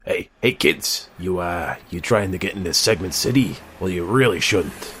Hey kids, you trying to get into Segment City? Well, you really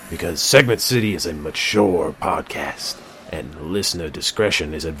shouldn't, because Segment City is a mature podcast, and listener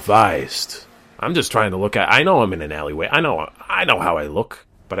discretion is advised. I'm just trying to look at... I know I'm in an alleyway. I know how I look,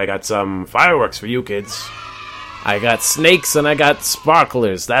 but I got some fireworks for you kids. I got snakes and I got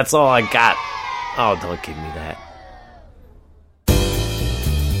sparklers. That's all I got. Oh, don't give me that.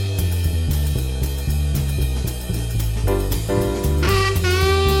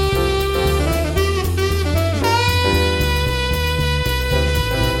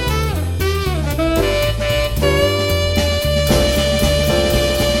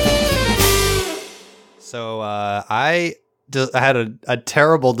 So I had a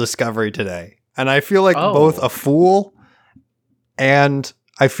terrible discovery today, and I feel like both a fool and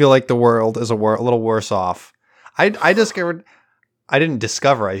I feel like the world is a little worse off. I just found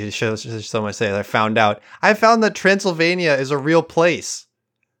out. I found that Transylvania is a real place.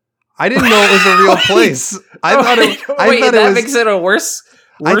 I didn't know it was a real place. That makes it a worse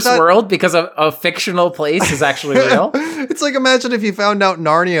world because a fictional place is actually real. It's like, imagine if you found out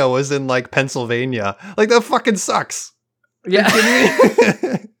Narnia was in like Pennsylvania. Like, that fucking sucks. Yeah.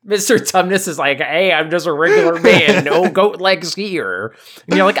 Mr. Tumnus is like, hey, I'm just a regular man. No goat legs here.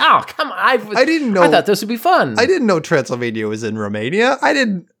 And you're like, oh, come on. I didn't know. I thought this would be fun. I didn't know Transylvania was in Romania. I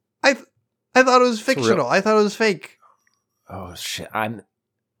thought it was fictional. I thought it was fake. Oh, shit.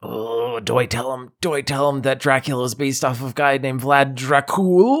 Do I tell him that Dracula is based off of a guy named Vlad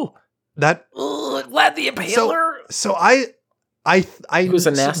Dracul? Vlad the Impaler? So I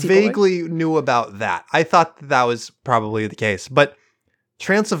vaguely knew about that. I thought that was probably the case. But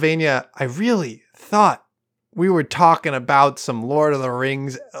Transylvania, I really thought we were talking about some Lord of the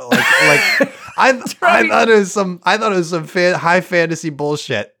Rings. I thought it was some high fantasy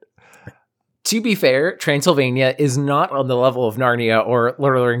bullshit. To be fair, Transylvania is not on the level of Narnia or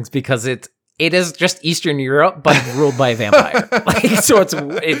Lord of the Rings because it is just Eastern Europe, but ruled by a vampire. So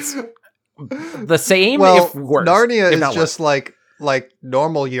it's the same. Well, if worse, Narnia if is just worse. like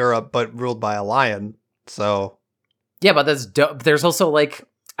normal Europe, but ruled by a lion. So yeah, but there's also like,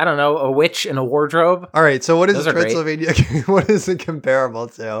 I don't know, a witch in a wardrobe. All right, so what is Transylvania? What is it comparable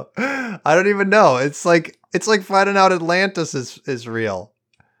to? I don't even know. It's like finding out Atlantis is real.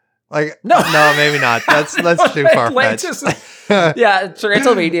 Like, no, maybe not. That's too far fetched. Yeah,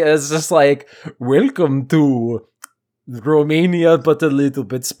 Transylvania is just like, welcome to Romania, but a little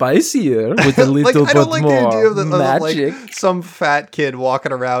bit spicier with a little bit more the idea of magic. Like, some fat kid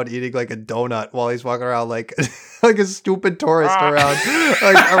walking around eating like a donut while he's walking around like like a stupid tourist around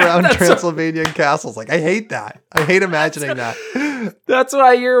Transylvanian castles. Like, I hate that. I hate imagining that. That's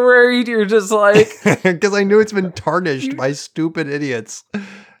why you're worried. You're just like, because I knew it's been tarnished by stupid idiots.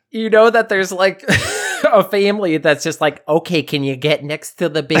 You know that there's like a family that's just like, okay, can you get next to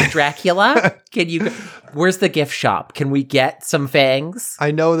the big Dracula? Where's the gift shop? Can we get some fangs?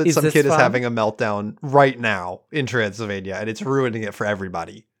 I know that some kid is having a meltdown right now in Transylvania, and it's ruining it for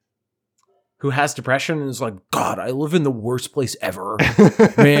everybody. Who has depression and is like, God, I live in the worst place ever.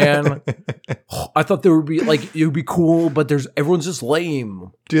 Man, I thought there would be like, it would be cool, but everyone's just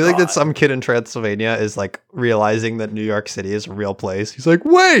lame. Do you think that some kid in Transylvania is like realizing that New York City is a real place? He's like,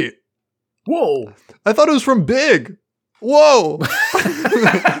 wait, whoa, I thought it was from Big. Whoa.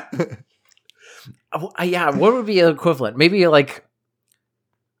 Yeah, what would be an equivalent? Maybe like,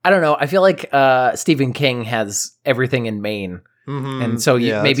 I don't know. I feel like Stephen King has everything in Maine. Mm-hmm. And so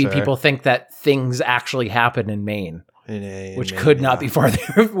maybe people think that things actually happen in Maine, which could not be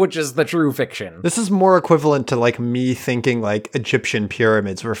farther, which is the true fiction. This is more equivalent to like me thinking like Egyptian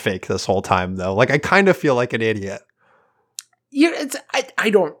pyramids were fake this whole time, though. Like, I kind of feel like an idiot.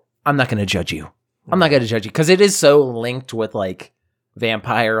 I'm not going to judge you. I'm not going to judge you because it is so linked with like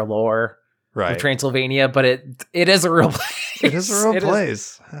vampire lore, right? Transylvania, but it is a real place. It is a real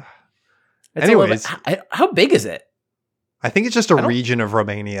place. Anyways, how big is it? I think it's just a region of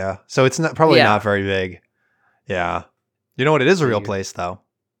Romania, so it's probably not very big. Yeah. You know what? It is a real place, though.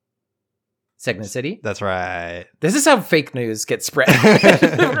 Segment City? That's right. This is how fake news gets spread.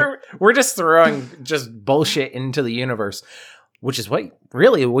 We're just throwing just bullshit into the universe, which is what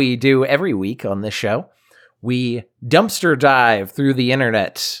really we do every week on this show. We dumpster dive through the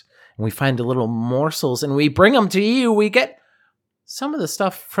internet, and we find the little morsels, and we bring them to you. We get some of the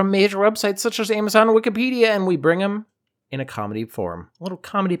stuff from major websites such as Amazon and Wikipedia, and we bring them in a comedy form, a little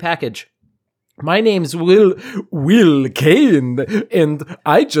comedy package. My name's Will Kane, and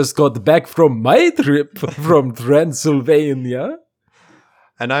I just got back from my trip from Transylvania.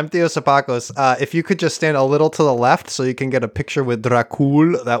 And I'm Theo Sapakos. If you could just stand a little to the left so you can get a picture with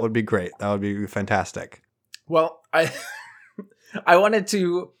Dracul, that would be great. That would be fantastic. Well, I wanted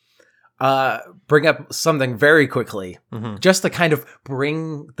to bring up something very quickly, just to kind of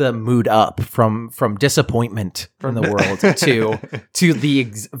bring the mood up from disappointment from the world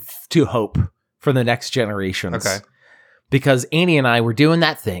to hope for the next generations. Okay. Because Annie and I were doing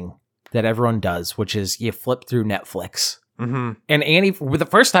that thing that everyone does, which is you flip through Netflix. And Annie, for the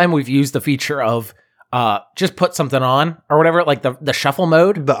first time, we've used the feature of just put something on or whatever, like the shuffle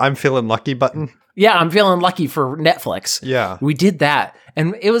mode. The I'm feeling lucky button. Yeah, I'm feeling lucky for Netflix. Yeah. We did that.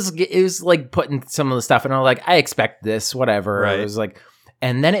 And it was like putting some of the stuff, and I'm like, I expect this, whatever. Right. It was like,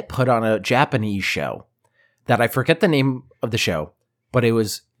 and then it put on a Japanese show that I forget the name of the show, but it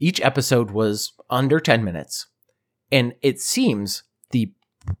was, each episode was under 10 minutes. And it seems the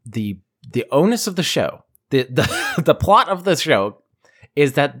onus of the show, the plot of the show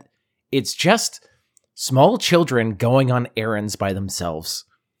is that it's just small children going on errands by themselves.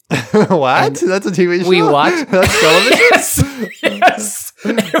 What? And that's a TV show? we watched. That's television? Yes.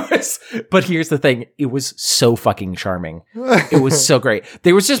 It was, but here's the thing. It was so fucking charming. It was so great.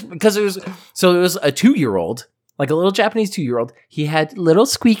 There was just, because it was a 2-year-old, like a little Japanese 2-year-old. He had little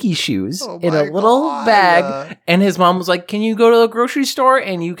squeaky shoes in a little bag. And his mom was like, can you go to the grocery store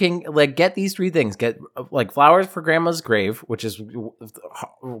and you can like get these 3 things. Get like flowers for grandma's grave, which is,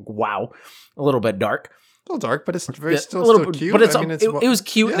 wow, a little bit dark. A little dark, but it's very still cute. But I mean, it was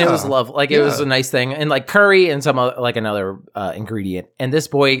cute and it was love. Like it was a nice thing, and like curry and some like another ingredient. And this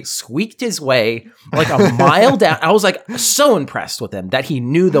boy squeaked his way like a mile down. I was like so impressed with him that he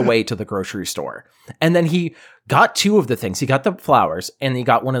knew the way to the grocery store. And then he got 2 of the things. He got the flowers and he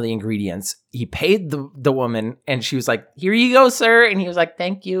got one of the ingredients. He paid the woman, and she was like, "Here you go, sir." And he was like,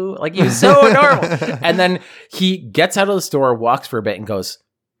 "Thank you." Like he was so adorable. And then he gets out of the store, walks for a bit, and goes,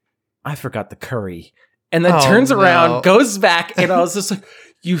 "I forgot the curry." And then turns around, goes back, and I was just like,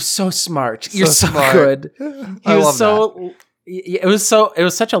 "You're so smart. You're so good." I love that. It was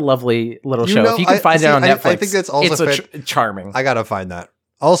such a lovely little show. know, if you can find it on Netflix, I think that's also charming. I gotta find that.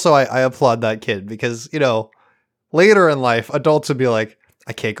 Also, I applaud that kid because, later in life, adults would be like,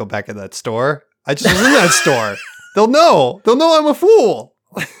 I can't go back in that store. I just was in that store. They'll know I'm a fool.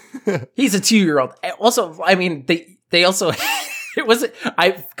 He's a 2-year-old. Also, I mean, they also it was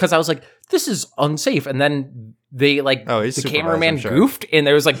because I was like, this is unsafe, and then they like the cameraman goofed, and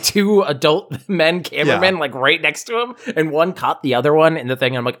there was like 2 adult men cameramen like right next to him, and one caught the other one in the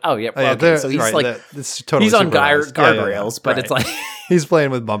thing. And I'm like, oh yeah, okay. So he's totally he's on guardrails, but it's like he's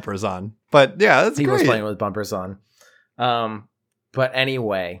playing with bumpers on. But yeah, that's he great. was playing with bumpers on. But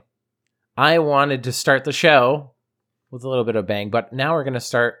anyway, I wanted to start the show with a little bit of bang, but now we're going to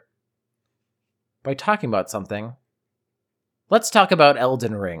start by talking about something. Let's talk about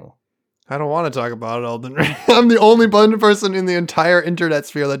Elden Ring. I don't want to talk about Elden Ring. I'm the only person in the entire internet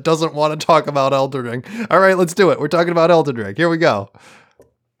sphere that doesn't want to talk about Elden Ring. All right, let's do it. We're talking about Elden Ring. Here we go.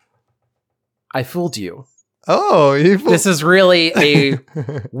 I fooled you. Oh, this is really a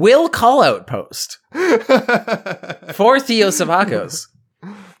Will call-out post for Theo Savacos.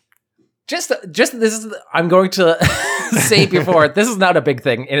 Just this is, I'm going to say before, this is not a big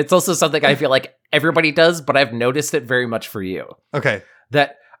thing, and it's also something I feel like everybody does, but I've noticed it very much for you. Okay.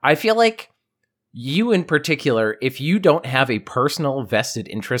 That I feel like you in particular, if you don't have a personal vested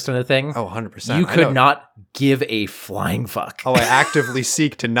interest in a thing, 100%. You could not give a flying fuck. I actively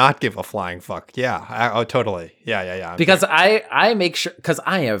seek to not give a flying fuck. Yeah. Totally. Yeah. Because I make sure, because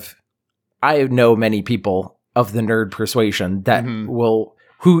I know many people of the nerd persuasion that will,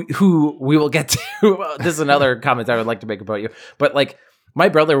 who we will get to. This is another comment I would like to make about you. But like, my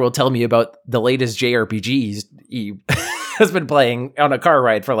brother will tell me about the latest JRPG he has been playing on a car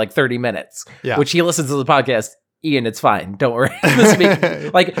ride for like 30 minutes, which he listens to the podcast. Ian, it's fine. Don't worry.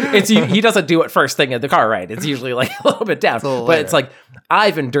 He doesn't do it first thing in the car ride. It's usually like a little bit down, but it's like,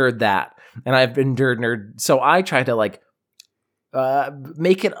 I've endured that, and I've endured nerd. So I try to like,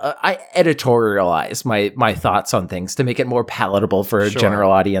 make it, I editorialize my thoughts on things to make it more palatable for a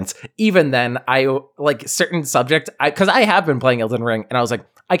general audience. Even then, I like certain subject, because I have been playing Elden Ring, and I was like,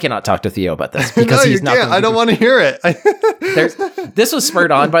 I cannot talk to Theo about this because he's not. I don't want to hear it. This was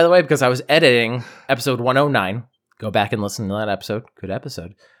spurred on, by the way, because I was editing episode 109. Go back and listen to that episode. Good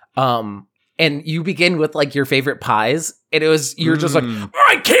episode. And you begin with like your favorite pies, and you're just like,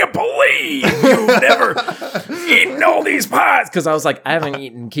 I can't believe you've never eaten all these pies. Because I was like, I haven't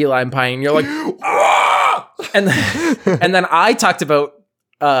eaten key lime pie, and you're like, ah! And then I talked about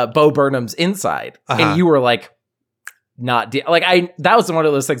Bo Burnham's Inside, and you were like, that was one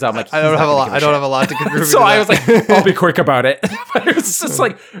of those things I'm like, I don't have a lot to contribute. So I was like, I'll be quick about it. But it was just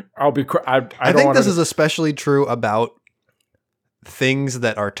like, I'll be quick. I think this is especially true about things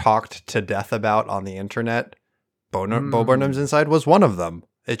that are talked to death about on the internet. Bo Burnham's Inside was one of them.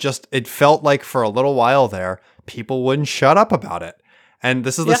 It felt like for a little while there, people wouldn't shut up about it. And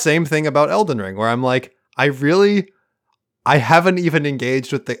this is the same thing about Elden Ring, where I'm like, I haven't even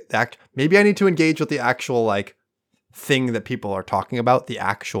engaged with the act. Maybe I need to engage with the actual like thing that people are talking about, the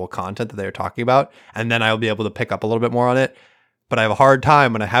actual content that they're talking about, and then I'll be able to pick up a little bit more on it. But I have a hard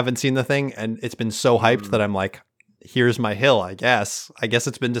time when I haven't seen the thing and it's been so hyped that I'm like, here's my hill, I guess. I guess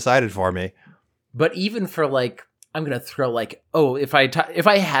it's been decided for me. But even for like, I'm going to throw like, if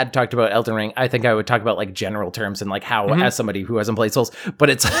I had talked about Elden Ring, I think I would talk about like general terms and like how, as somebody who hasn't played Souls, but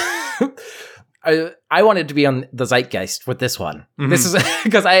it's, I wanted to be on the zeitgeist with this one. This is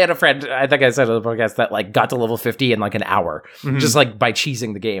because I had a friend, I think I said on the podcast, that like got to level 50 in like an hour, just like by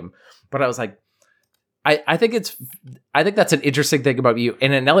cheesing the game. But I was like, I think that's an interesting thing about you.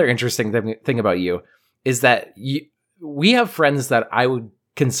 And another interesting thing about you is that we have friends that I would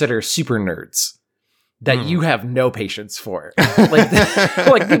consider super nerds that you have no patience for. Like,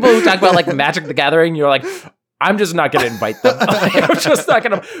 like people who talk about like Magic the Gathering, you're like, I'm just not going to invite them. I'm just not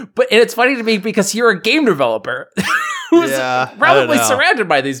going to. But it's funny to me because you're a game developer who's probably surrounded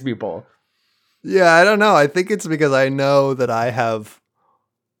by these people. Yeah, I don't know. I think it's because I know that I have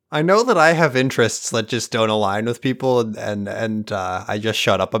interests that just don't align with people, and I just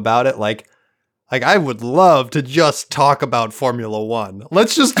shut up about it. Like I would love to just talk about Formula One.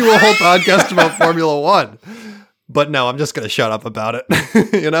 Let's just do a whole podcast about Formula One. But no, I'm just going to shut up about it.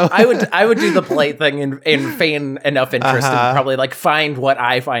 You know, I would do the polite thing and feign enough interest and probably like find what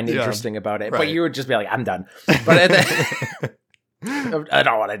I find interesting about it. Right. But you would just be like, I'm done. But I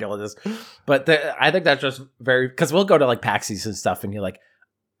don't want to deal with this. But I think that's just because we'll go to like PAXs and stuff, and you're like,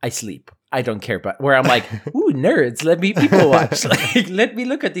 I sleep. I don't care. But where I'm like, ooh, nerds, let me people watch. Like, let me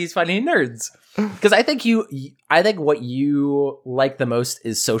look at these funny nerds. Because I think what you like the most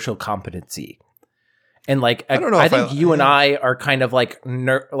is social competency. And like, I think you and I are kind of like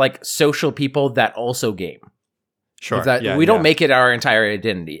like social people that also game. Sure. We don't make it our entire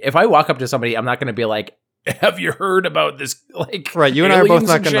identity. If I walk up to somebody, I'm not going to be like, have you heard about this? Like, right. You and I are both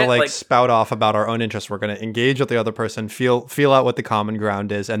not going to like spout off about our own interests. We're going to engage with the other person, feel out what the common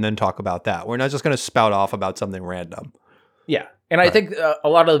ground is, and then talk about that. We're not just going to spout off about something random. Yeah. And I think a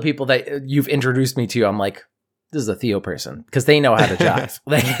lot of the people that you've introduced me to, I'm like, this is a Theo person, because they know how to jive.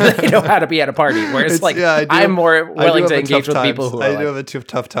 they know how to be at a party. Whereas I'm more willing to engage with people who I do have a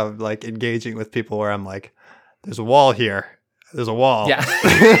tough time like engaging with people where I'm like, there's a wall here. There's a wall. Yeah.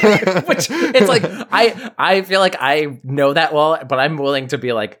 Which it's like, I feel like I know that wall, but I'm willing to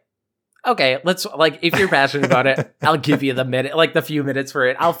be like, okay, let's like, if you're passionate about it, I'll give you the few minutes for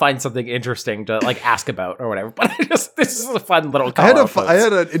it. I'll find something interesting to like ask about or whatever. But this is a fun little call. I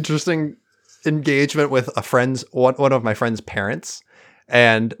had an interesting engagement with one of my friend's parents,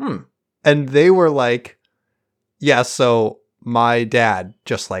 and they were like, yeah, so my dad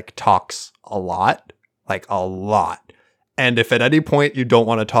just like talks a lot. And if at any point you don't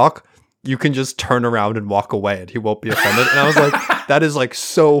want to talk, you can just turn around and walk away and he won't be offended. And I was like, that is like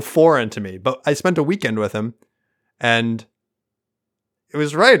so foreign to me. But I spent a weekend with him, and it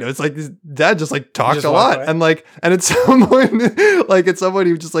was right. It was like his dad just like talked a lot. Away. And at some point,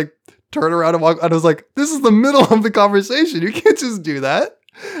 he would just like turn around and walk. And I was like, this is the middle of the conversation. You can't just do that.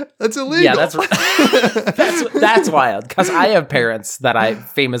 That's illegal. Yeah, that's wild. Because I have parents that I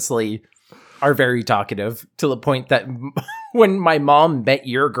famously are very talkative, to the point that when my mom met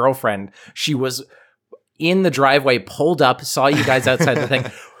your girlfriend, she was in the driveway, pulled up, saw you guys outside the thing,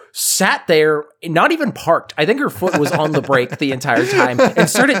 sat there, not even parked. I think her foot was on the brake the entire time, and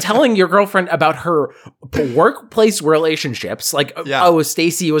started telling your girlfriend about her workplace relationships. Like,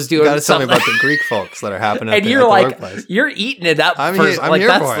 Stacy was doing. You gotta tell me about the Greek folks that are happening. And you're like, you're eating it up. I'm here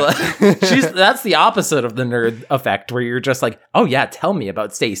for it. That's the opposite of the nerd effect, where you're just like, oh yeah, tell me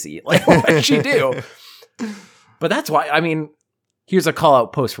about Stacy. Like, what did she do? But that's why. I mean, here's a call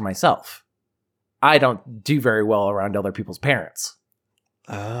out post for myself. I don't do very well around other people's parents.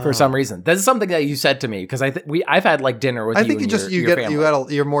 For some reason, this is something that you said to me, because I've had like dinner with you. I think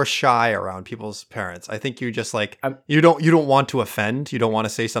you're more shy around people's parents. I think you just like you don't want to offend. You don't want to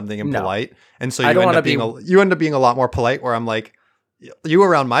say something impolite, and so you end up being a lot more polite. Where I'm like, you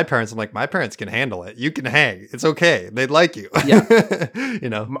around my parents, I'm like, my parents can handle it. You can hang. It's okay. They'd like you. Yeah, you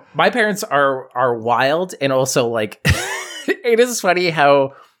know, my parents are wild, and also like it is funny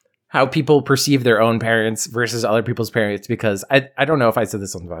how people perceive their own parents versus other people's parents, because I don't know if I said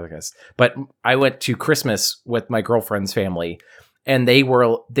this on the podcast, but I went to Christmas with my girlfriend's family, and they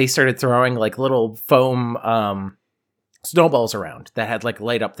started throwing like little foam snowballs around that had like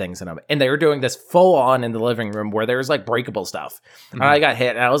light up things in them. And they were doing this full on in the living room where there was like breakable stuff. And I got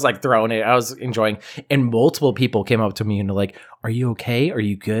hit and I was like throwing it. I was enjoying. And multiple people came up to me and were like, are you okay? Are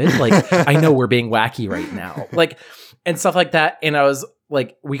you good? Like, I know we're being wacky right now. Like, and stuff like that. And I was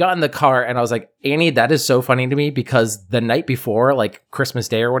like, we got in the car and I was like, Annie, that is so funny to me because the night before, like Christmas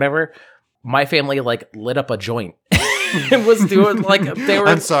Day or whatever, my family like lit up a joint. And was doing like they were.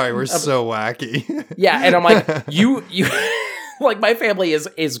 I'm sorry, we're so wacky. Yeah, and I'm like, you, like my family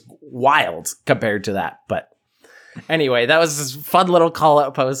is wild compared to that. But anyway, that was this fun little call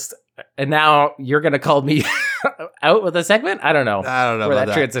out post, and now you're gonna call me out with a segment. I don't know where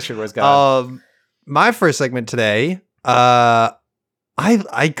that transition was going. My first segment today. I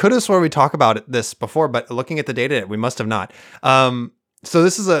could have sworn we talked about this before, but looking at the data, we must have not. So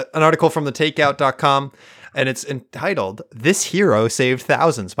this is an article from thetakeout.com. And it's entitled, "This Hero Saved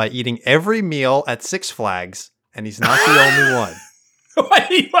Thousands by Eating Every Meal at Six Flags, and He's Not the Only One." Why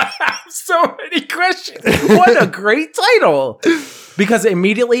do you have so many questions? What a great title. Because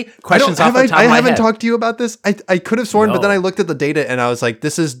immediately, questions off the top of my head. I haven't talked to you about this. I could have sworn, but then I looked at the data and I was like,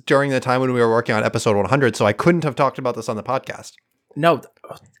 this is during the time when we were working on episode 100, so I couldn't have talked about this on the podcast. No,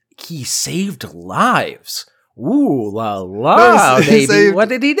 he saved lives. Ooh la la, baby. What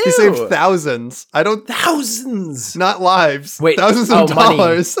did he do? He saved thousands. Thousands. Not lives. Wait. Thousands of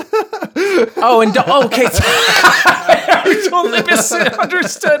dollars. Okay. I totally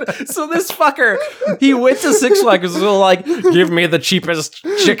misunderstood. So this fucker, he went to Six Flags and was like, give me the cheapest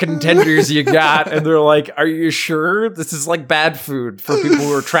chicken tenders you got. And they're like, are you sure? This is like bad food for people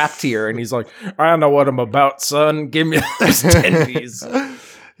who are trapped here. And he's like, I know what I'm about, son. Give me those tendies.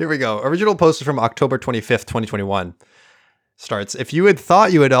 Here we go. Original post is from October 25th, 2021. Starts, if you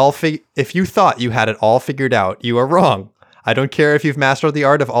thought you had it all figured out, you are wrong. I don't care if you've mastered the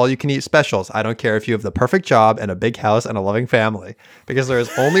art of all-you-can-eat specials. I don't care if you have the perfect job and a big house and a loving family. Because there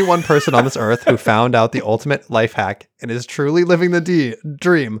is only one person on this earth who found out the ultimate life hack and is truly living the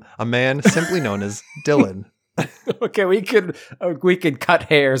dream. A man simply known as Dylan. Okay, we could cut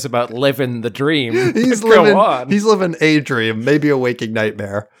hairs about living the dream. He's living a dream, maybe a waking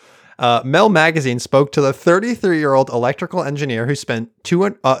nightmare. Mel Magazine spoke to the 33-year-old electrical engineer who spent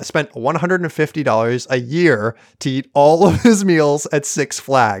 $150 a year to eat all of his meals at Six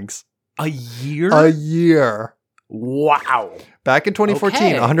Flags. A year? A year. Wow. Back in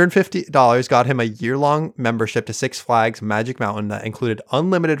 2014, $150 got him a year-long membership to Six Flags Magic Mountain that included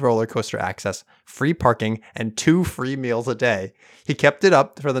unlimited roller coaster access, free parking, and 2 free meals a day. He kept it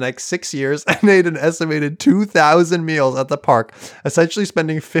up for the next 6 years and ate an estimated 2,000 meals at the park, essentially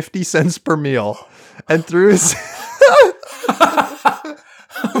spending 50 cents per meal. And through his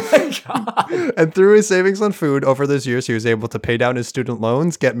Oh my God. And through his savings on food over those years, he was able to pay down his student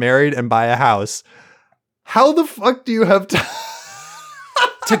loans, get married, and buy a house. How the fuck do you have time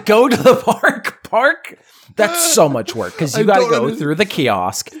to go to the park? That's so much work because you got to go through the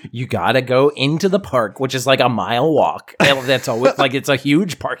kiosk. You got to go into the park, which is like a mile walk. And that's always like it's a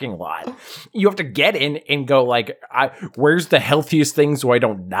huge parking lot. You have to get in and go like, where's the healthiest thing so I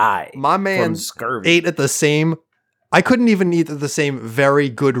don't die? My man from scurvy. ate at the same. I couldn't even eat at the same very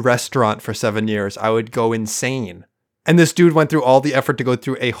good restaurant for 7 years. I would go insane. And this dude went through all the effort to go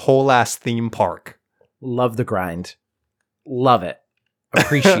through a whole ass theme park. Love the grind. Love it.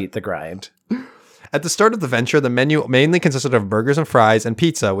 Appreciate the grind. At the start of the venture, the menu mainly consisted of burgers and fries and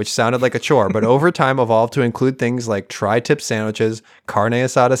pizza, which sounded like a chore, but over time evolved to include things like tri-tip sandwiches, carne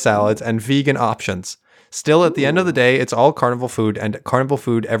asada salads, and vegan options. Still, at the end of the day, it's all carnival food, and carnival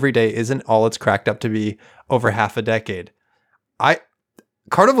food every day isn't all it's cracked up to be over half a decade.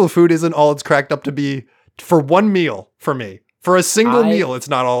 Carnival food isn't all it's cracked up to be for one meal for me. For a single meal, it's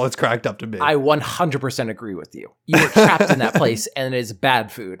not all it's cracked up to be. I 100% agree with you. You were trapped in that place, and it is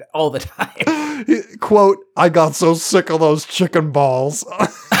bad food all the time. Quote, I got so sick of those chicken balls.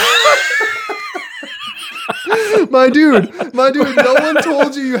 My dude, no one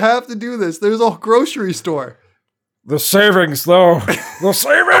told you have to do this. There's a grocery store. The savings, though. The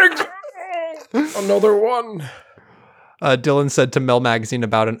savings! Another one. Dylan said to Mel Magazine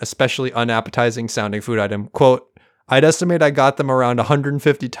about an especially unappetizing sounding food item. Quote, I'd estimate I got them around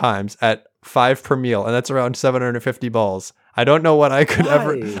 150 times at 5 per meal, and that's around 750 balls. I don't know that I could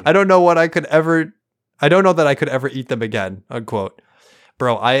ever eat them again, unquote.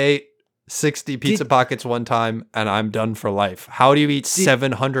 Bro, I ate 60 pizza pockets one time, and I'm done for life. How do you eat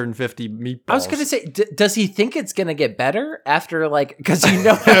 750 meatballs? I was going to say, does he think it's going to get better after, like, because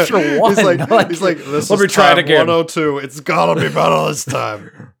after one. He's like, this let me try it again. 102. It's got to be better this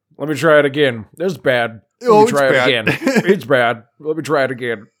time. Let me try it again. This is bad. Let me try it again. It's bad. Let me try it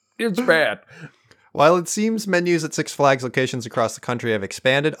again. It's bad. While it seems menus at Six Flags locations across the country have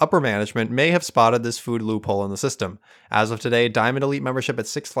expanded, upper management may have spotted this food loophole in the system. As of today, Diamond Elite membership at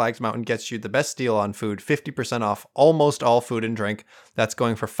Six Flags Mountain gets you the best deal on food, 50% off almost all food and drink. That's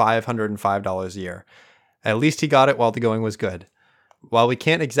going for $505 a year. At least he got it while the going was good. While we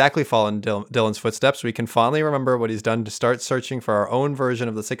can't exactly follow in Dylan's footsteps, we can fondly remember what he's done to start searching for our own version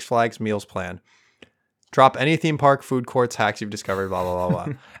of the Six Flags meals plan. Drop any theme park food courts hacks you've discovered, blah, blah, blah,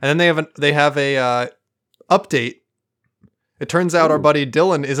 blah. And then they have a update. It turns out our buddy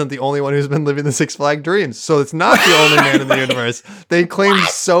Dylan isn't the only one who's been living the Six Flag dreams. So it's not the only man in the universe. They claim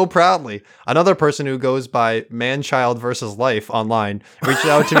so proudly. Another person who goes by Man-Child versus Life online reached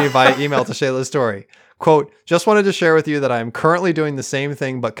out to me via email to share the story. Quote, just wanted to share with you that I am currently doing the same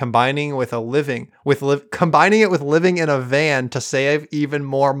thing, but combining it with living in a van to save even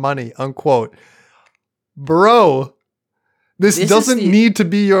more money, unquote. Bro, this doesn't need to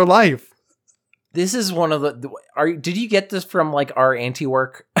be your life. This is one of did you get this from like our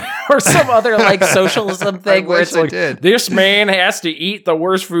anti-work or some other like socialism thing where it's like, this man has to eat the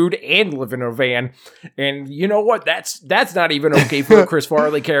worst food and live in a van. And you know what? That's not even okay for a Chris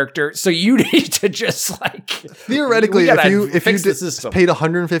Farley character. So you need to just like, theoretically, if you paid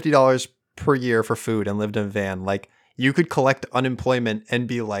 $150 per year for food and lived in a van, like, you could collect unemployment and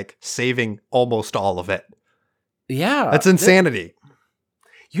be like saving almost all of it. Yeah. That's insanity.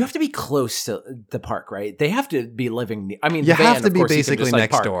 You have to be close to the park, right? They have to be living. I mean, you have to be basically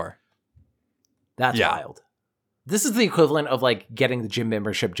next door. That's wild. This is the equivalent of like getting the gym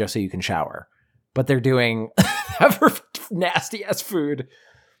membership just so you can shower. But they're doing ever nasty ass food.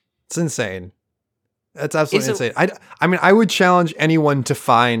 It's insane. That's absolutely insane. I mean, I would challenge anyone to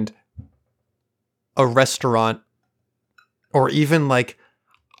find a restaurant. Or even like,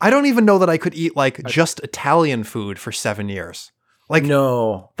 I don't even know that I could eat like just Italian food for 7 years. Like,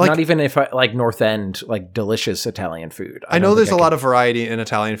 no, like, not even if I like North End, like delicious Italian food. I know there's a lot of variety in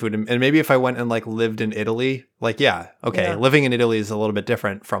Italian food. And maybe if I went and like lived in Italy, like, living in Italy is a little bit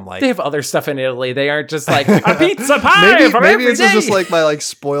different from like. They have other stuff in Italy. They aren't just like a pizza pie. maybe it's just like my like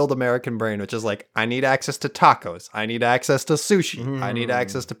spoiled American brain, which is like, I need access to tacos. I need access to sushi. I need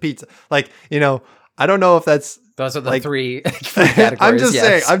access to pizza. Like, you know, I don't know if that's. Those are the three categories. I'm just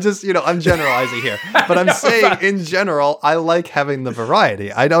saying, I'm generalizing here. But I'm saying in general, I like having the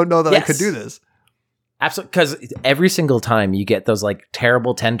variety. I don't know that I could do this. Absolutely. Because every single time you get those like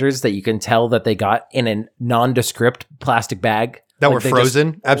terrible tenders that you can tell that they got in a nondescript plastic bag. That were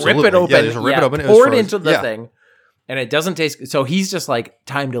frozen? Absolutely. Rip it open. Yeah, just rip it open. Pour it into the thing. And it doesn't taste. So he's just like,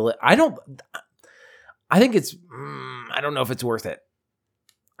 time to live. I think it's, I don't know if it's worth it.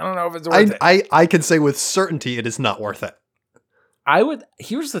 I don't know if it's worth it. I can say with certainty it is not worth it.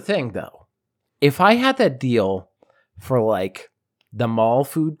 Here's the thing though. If I had that deal for like the mall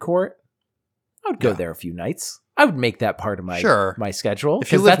food court, I would go there a few nights. I would make that part of my schedule.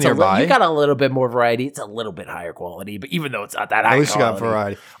 If you live nearby. You got a little bit more variety. It's a little bit higher quality, but even though it's not that high quality. At least you got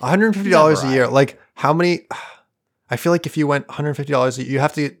variety. $150 a year. Like how many, I feel like if you went $150 a year, you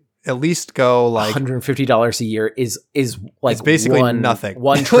have to at least go like $150 a year is like it's basically nothing.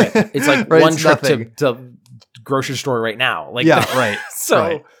 One trip. It's like right, one trip to grocery store right now. Like right.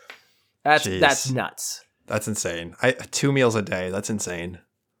 So that's nuts. That's insane. 2 meals a day. That's insane.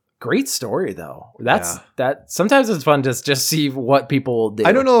 Great story though. That sometimes it's fun to just see what people will do.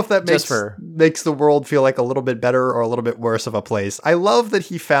 I don't know if that makes the world feel like a little bit better or a little bit worse of a place. I love that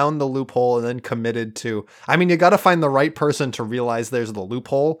he found the loophole and then committed to. I mean, you got to find the right person to realize there's the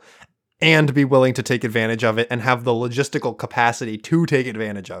loophole and be willing to take advantage of it and have the logistical capacity to take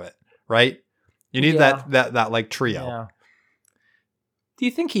advantage of it. Right? You need that like trio. Yeah. Do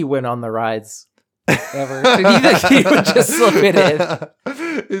you think he went on the rides? Ever? Did you think he would just slip it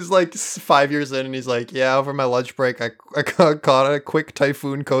in? He's like 5 years in and he's like, over my lunch break I caught a quick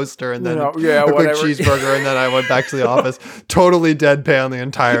Typhoon coaster and then a quick cheeseburger and then I went back to the office. Totally deadpan the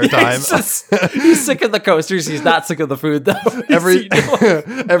entire time. He's sick of the coasters. He's not sick of the food though. Every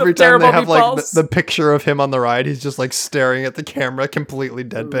time they have like the picture of him on the ride, he's just like staring at the camera completely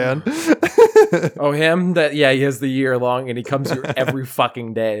deadpan. Him? He has the year long and he comes here every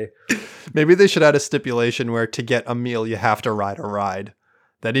fucking day. Maybe they should add a stipulation where to get a meal you have to ride a ride.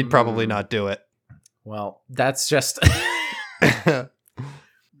 Then he'd probably not do it. Well, that's just I'm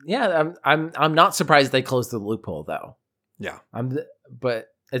not surprised they closed the loophole though. Yeah. But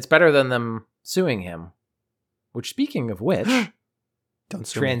it's better than them suing him. Which, speaking of which, don't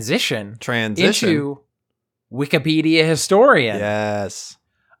transition into Wikipedia historian. Yes.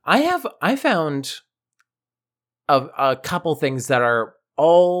 I found a couple things that are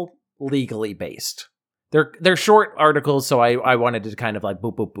all legally based. They're short articles, so I wanted to kind of like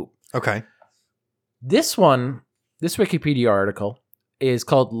boop, boop, boop. Okay. This Wikipedia article is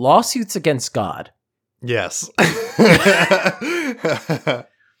called Lawsuits Against God. Yes.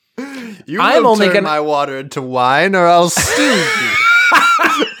 You I'm will only turn gonna- my water into wine or I'll stew you.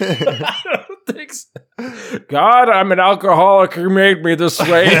 I don't think so. God, I'm an alcoholic. You made me this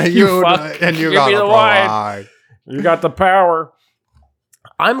way. you fuck. And you Give got me to the wine. provide. You got the power.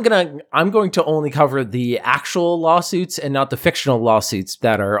 I'm going to only cover the actual lawsuits and not the fictional lawsuits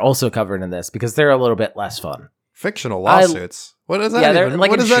that are also covered in this because they're a little bit less fun. Fictional lawsuits. What does that they're even? like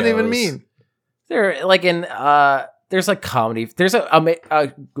What in does that even shows. mean? They're like in there's like comedy. There's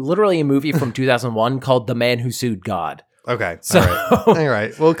a literally a movie from 2001 called The Man Who Sued God. Okay. So All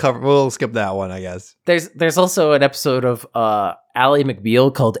right. We'll skip that one, I guess. there's also an episode of Ally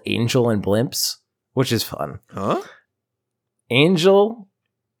McBeal called Angel and Blimps, which is fun. Huh? Angels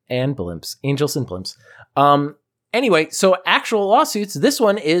and Blimps. Anyway, so actual lawsuits. This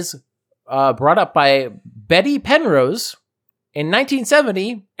one is brought up by Betty Penrose. In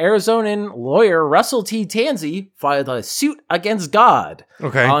 1970, Arizonan lawyer Russell T. Tanzi filed a suit against God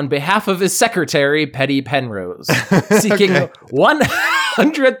Okay. on behalf of his secretary, Betty Penrose, seeking Okay.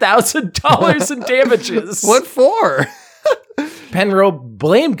 $100,000 in damages. What for? Penrose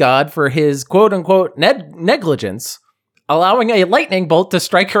blamed God for his quote-unquote negligence, allowing a lightning bolt to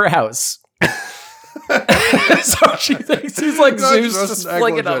strike her house. So she thinks he's like That's Zeus just just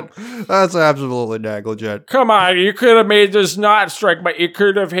flicking him. negligent. That's absolutely negligent. Come on, you could have made this not strike, but it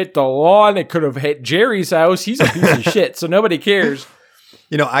could have hit the lawn. It could have hit Jerry's house. He's a piece of shit, so nobody cares.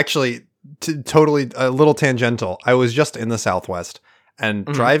 You know, actually, totally a little tangential. I was just in the Southwest and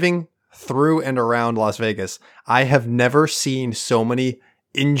driving through and around Las Vegas. I have never seen so many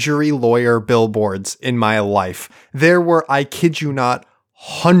injury lawyer billboards in my life. There were, I kid you not,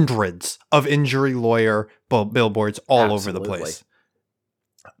 hundreds of injury lawyer billboards all over the Absolutely. place.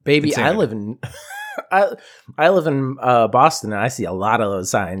 Baby, Insanity. I live in I live in Boston, and I see a lot of those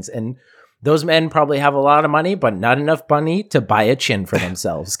signs. And those men probably have a lot of money, but not enough money to buy a chin for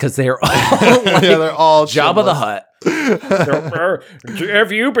themselves because they're all like Yeah, they're all Jabba the chinless. Hutt.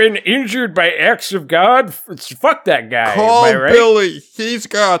 Have you been injured by acts of God? Fuck that guy. Call am I right? Billy. He's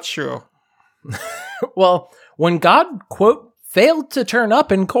got you. Well, when God, quote, failed to turn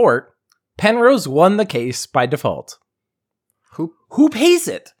up in court, Penrose won the case by default. Who pays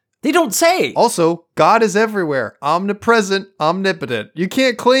it? They don't say. Also, God is everywhere. Omnipresent, omnipotent. You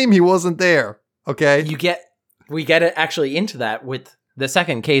can't claim he wasn't there. Okay? We get it actually into that with the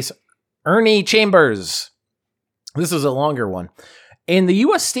second case, Ernie Chambers. This is a longer one. In the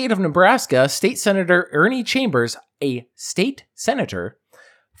U.S. state of Nebraska, State Senator Ernie Chambers, a state senator,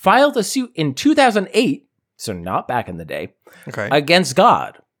 filed a suit in 2008, so not back in the day, Okay. against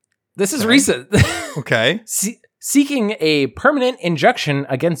God. This is recent. Okay. Seeking a permanent injunction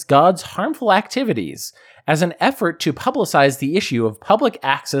against God's harmful activities as an effort to publicize the issue of public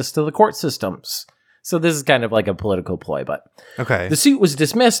access to the court systems. So this is kind of like a political ploy, but Okay. the suit was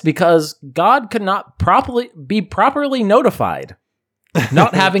dismissed because God could not be properly notified,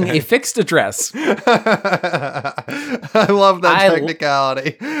 not having a fixed address. I love that I-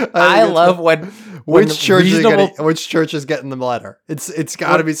 technicality. I love when which church reasonable- is getting the letter. It's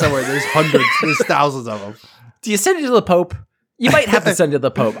got to be somewhere. There's hundreds. There's thousands of them. Do you send it to the Pope? You might have to send it to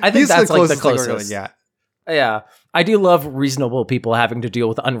the Pope. I think He's that's like the thing we're gonna closest. get. Yeah. I do love reasonable people having to deal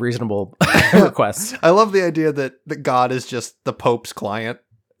with unreasonable requests. I love the idea that God is just the Pope's client.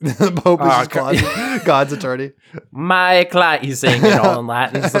 The Pope is just God's attorney. My client, he's saying it all in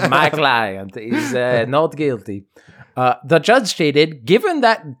Latin. So my client is not guilty. The judge stated, given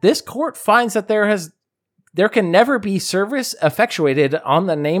that this court finds that there can never be service effectuated on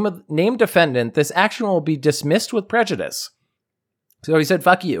the named defendant, this action will be dismissed with prejudice. So he said,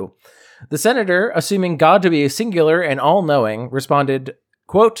 fuck you. The senator, assuming God to be singular and all-knowing, responded,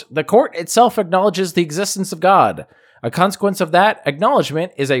 quote, the court itself acknowledges the existence of God. A consequence of that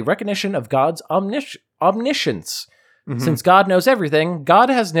acknowledgement is a recognition of God's omniscience. Since God knows everything, God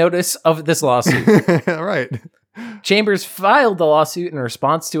has notice of this lawsuit. Right. Chambers filed the lawsuit in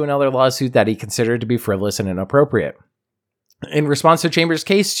response to another lawsuit that he considered to be frivolous and inappropriate. In response to Chambers'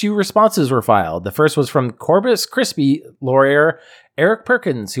 case, 2 responses were filed. The first was from Corpus Christi lawyer Eric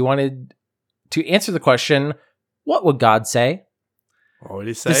Perkins, who wanted to answer the question, what would God say? What would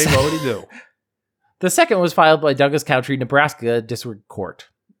he say? What would he do? The second was filed by Douglas County, Nebraska District Court.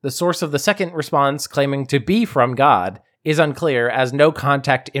 The source of the second response, claiming to be from God, is unclear as no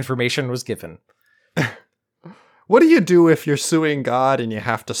contact information was given. What do you do if you're suing God and you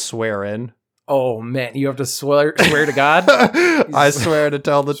have to swear in? Oh man, you have to swear to God? I swear to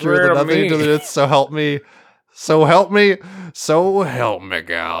tell the Swear truth and to nothing me. to the truth, so help me. So help me. So help me,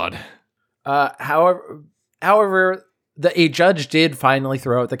 God. However, a judge did finally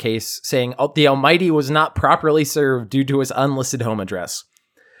throw out the case, saying the Almighty was not properly served due to his unlisted home address.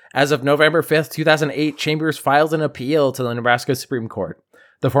 As of November 5th, 2008, Chambers filed an appeal to the Nebraska Supreme Court.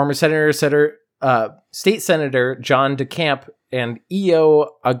 The former State Senator John DeCamp and E.O.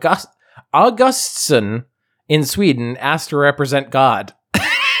 Augustsson in Sweden asked to represent God.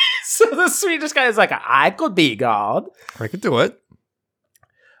 So the Swedish guy is like, I could be God. I could do it.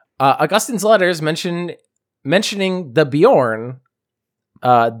 Augustin's letters mentioning the Bjorn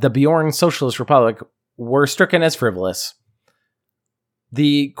Socialist Republic, were stricken as frivolous.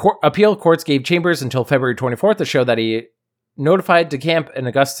 The appeal courts gave Chambers until February 24th to show that he notified DeCamp and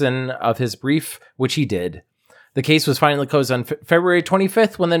Augustin of his brief, which he did. The case was finally closed on February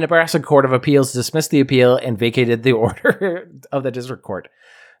 25th when the Nebraska Court of Appeals dismissed the appeal and vacated the order of the district court.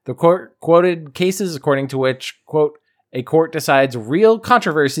 The court quoted cases according to which, quote, a court decides real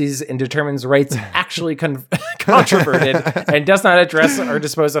controversies and determines rights actually controverted and does not address or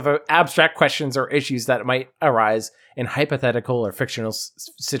dispose of abstract questions or issues that might arise in hypothetical or fictional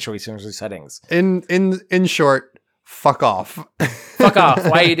situations or settings. In short, fuck off. Fuck off.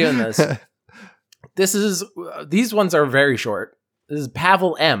 Why are you doing this? These ones are very short. This is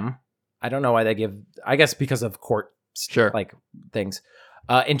Pavel M. I don't know why they give, I guess because of court like things.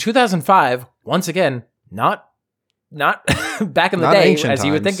 In 2005, once again, not back in the day as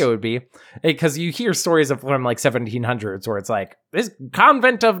you would think it would be, because you hear stories from like 1700s where it's like this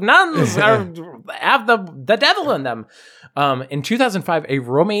convent of nuns have the devil in them. In 2005, a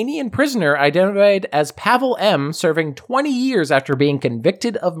Romanian prisoner identified as Pavel M, serving 20 years after being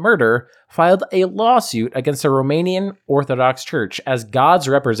convicted of murder, filed a lawsuit against the Romanian Orthodox Church as God's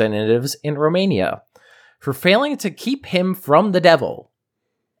representatives in Romania for failing to keep him from the devil,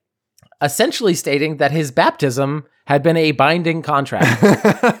 essentially stating that his baptism had been a binding contract.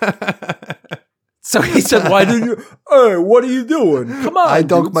 So he said, why did you, hey, what are you doing? Come on, I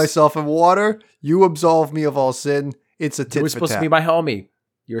dunk myself in water. You absolve me of all sin. It's a tit for tat. You were supposed to be my homie.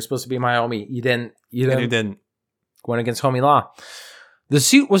 You were supposed to be my homie. You didn't. Went against homie law. The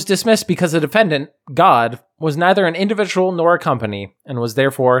suit was dismissed because the defendant, God, was neither an individual nor a company and was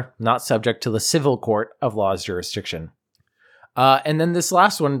therefore not subject to the civil court of law's jurisdiction. And then this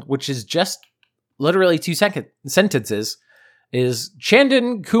last one, which is just literally 2 sentences, is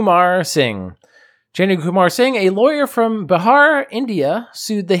Chandan Kumar Singh. Chandan Kumar Singh, a lawyer from Bihar, India,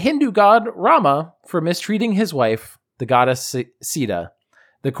 sued the Hindu god Rama for mistreating his wife, the goddess Sita.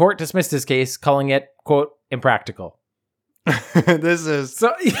 The court dismissed his case, calling it, quote, impractical. This is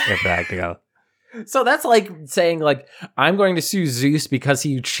so impractical. So that's like saying, like, I'm going to sue Zeus because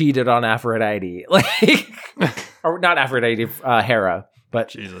he cheated on Aphrodite. Like, or not Aphrodite, Hera. But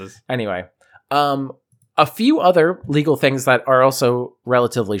Jesus. Anyway, a few other legal things that are also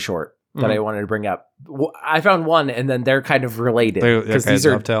relatively short that I wanted to bring up. I found one, and then they're kind of related because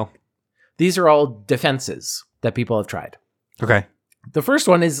these are all defenses that people have tried. Okay. The first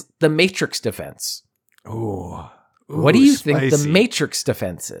one is the Matrix defense. Ooh. What do you think the Matrix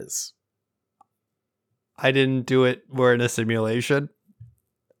defense is? I didn't do it. We're in a simulation.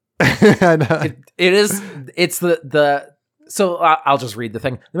 So I'll just read the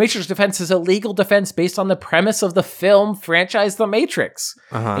thing. The Matrix defense is a legal defense based on the premise of the film franchise The Matrix,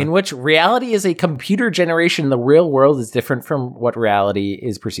 in which reality is a computer generation. The real world is different from what reality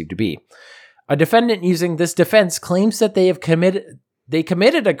is perceived to be. A defendant using this defense claims that they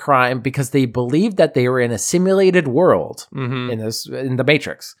committed a crime because they believed that they were in a simulated world in The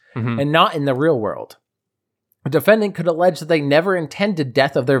Matrix and not in the real world. A defendant could allege that they never intended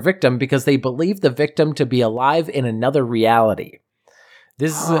death of their victim because they believed the victim to be alive in another reality.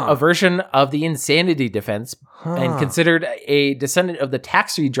 This is a version of the insanity defense and considered a descendant of the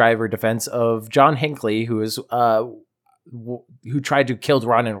taxi driver defense of John Hinckley, who tried to kill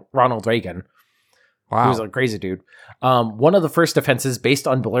Ronald Reagan. Wow. He was a crazy dude. One of the first defenses based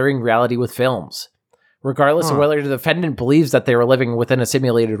on blurring reality with films. Regardless of whether the defendant believes that they were living within a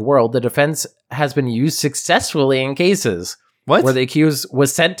simulated world, the defense has been used successfully in cases where the accused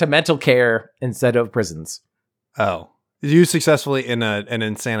was sent to mental care instead of prisons. Oh. Used successfully in an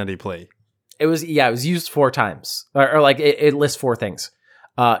insanity plea. It was used 4 times. Or like it lists 4 things.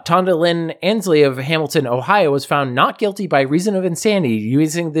 Tonda Lynn Ansley of Hamilton, Ohio, was found not guilty by reason of insanity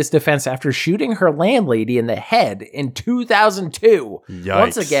using this defense after shooting her landlady in the head in 2002. Yikes.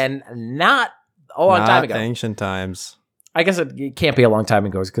 Once again, not a long time ago. Ancient times. I guess it can't be a long time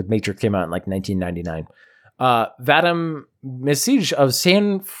ago because Matrix came out in like 1999. Vadim Misij of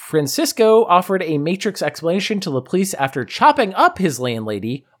San Francisco offered a Matrix explanation to the police after chopping up his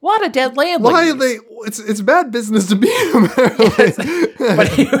landlady. What a dead landlady! Why are they? It's bad business to be apparently.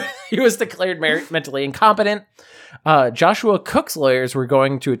 But he was declared mentally incompetent. Joshua Cook's lawyers were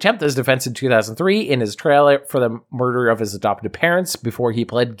going to attempt his defense in 2003 in his trial for the murder of his adopted parents before he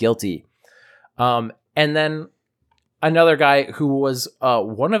pled guilty. And then another guy who was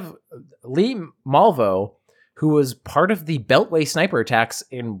one of Lee Malvo, who was part of the Beltway sniper attacks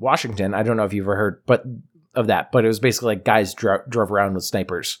in Washington. I don't know if you've ever heard of that, but it was basically like guys drove around with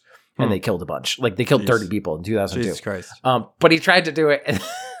snipers and they killed a bunch. Like they killed 30 people in 2002. Jesus Christ. But he tried to do it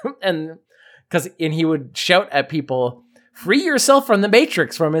and he would shout at people, "Free yourself from the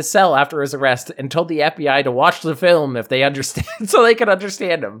Matrix," from his cell after his arrest, and told the FBI to watch the film if they understand, so they could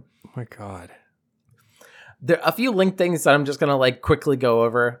understand him. Oh my God. There are a few linked things that I'm just going to like quickly go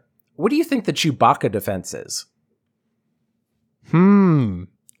over. What do you think the Chewbacca defense is?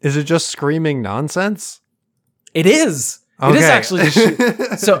 Is it just screaming nonsense? It is. Okay. It is actually.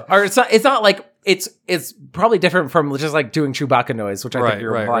 Or it's not like it's probably different from just like doing Chewbacca noise, which I think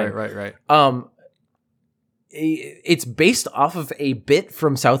you're implying. Right. It's based off of a bit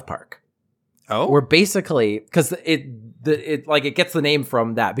from South Park. Oh, where basically, because it gets the name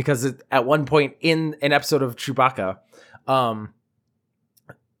from that, because at one point in an episode of Chewbacca,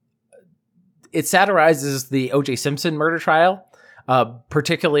 it satirizes the O.J. Simpson murder trial,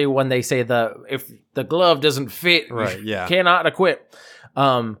 particularly when they say if the glove doesn't fit, you cannot acquit.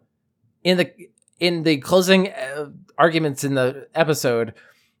 In the closing arguments in the episode,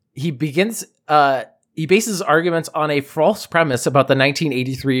 he bases arguments on a false premise about the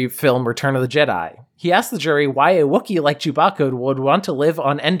 1983 film Return of the Jedi. He asked the jury why a Wookiee like Chewbacca would want to live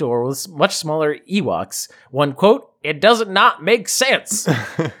on Endor with much smaller Ewoks. One quote, "It does not make sense."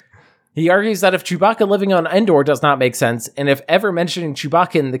 He argues that if Chewbacca living on Endor does not make sense, and if ever mentioning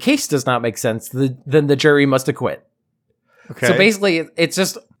Chewbacca in the case does not make sense, then the jury must acquit. Okay. So basically,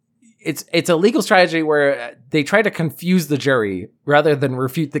 it's a legal strategy where they try to confuse the jury rather than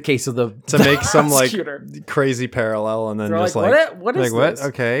refute the case of the to make some like prosecutor. crazy parallel, and then They're just what is what? this?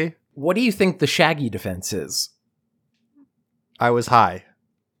 Okay. What do you think the Shaggy defense is? I was high.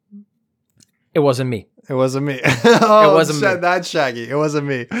 It wasn't me. It wasn't me. Oh, it wasn't me. That's Shaggy. It wasn't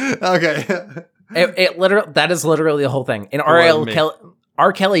me. Okay. It literally, that is literally the whole thing. And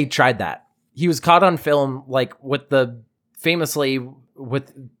R. Kelly tried that. He was caught on film, like famously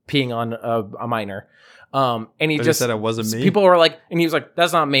with peeing on a minor. And he just said it wasn't me. People were like, and he was like,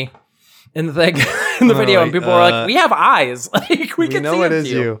 "That's not me." In the thing, in the video, and people were like, "We have eyes. Like we can know see it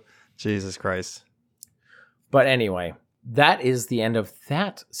is you." you. Jesus Christ. But anyway, that is the end of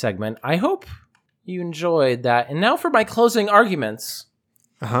that segment. I hope you enjoyed that. And now for my closing arguments.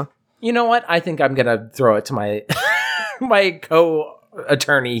 Uh-huh. You know what? I think I'm going to throw it to my my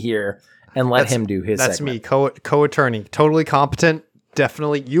co-attorney here and let him do his That's segment. me, co-attorney. Totally competent.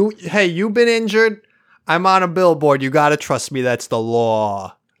 Definitely. You've been injured. I'm on a billboard. You got to trust me. That's the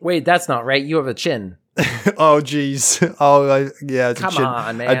law. Wait, that's not right. You have a chin. Oh, geez. Oh, yeah. It's Come a chin.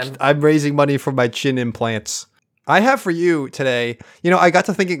 on, man. I'm raising money for my chin implants. I have for you today, I got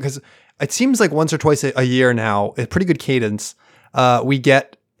to thinking, because it seems like once or twice a year now, a pretty good cadence, we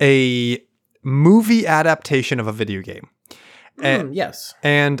get a movie adaptation of a video game. Yes.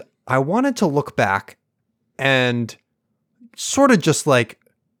 And I wanted to look back and sort of just like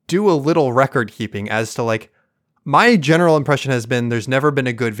do a little record keeping as to like, my general impression has been there's never been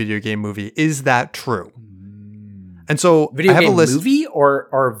a good video game movie. Is that true? And so Video I have game a list. movie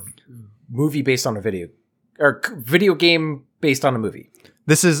or movie based on a video? Or video game based on a movie?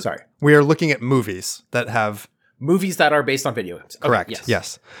 We are looking at movies that have... Movies that are based on video games. Okay, correct.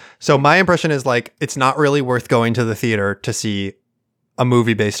 Yes. So my impression is like, it's not really worth going to the theater to see a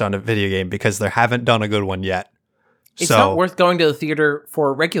movie based on a video game because they haven't done a good one yet. It's not worth going to the theater for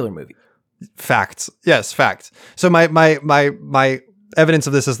a regular movie. Facts. Yes, facts. So my evidence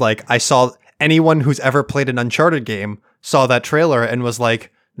of this is like, I saw anyone who's ever played an Uncharted game saw that trailer and was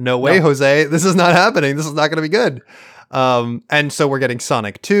like, no way, Jose, this is not happening. This is not going to be good. And so we're getting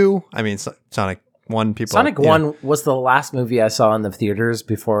Sonic 2. I mean, Sonic 1 people. Sonic 1 was the last movie I saw in the theaters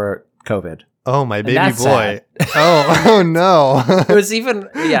before COVID. Oh, my baby boy. Oh, no. It was it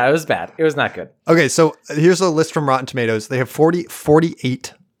was bad. It was not good. Okay, so here's a list from Rotten Tomatoes. They have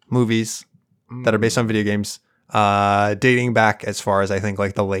 48 movies that are based on video games, dating back as far as I think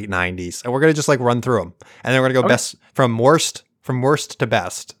like the late 90s. And we're going to just like run through them. And then we're going to go best from worst to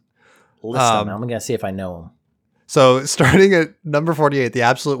best. List them. I'm going to see if I know them. So starting at number 48, the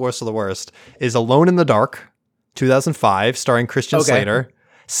absolute worst of the worst is Alone in the Dark, 2005, starring Christian Slater,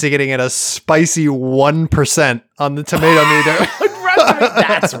 sitting at a spicy 1% on the tomato meter.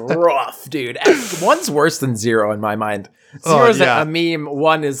 That's rough, dude. One's worse than 0 in my mind. 0 is a meme.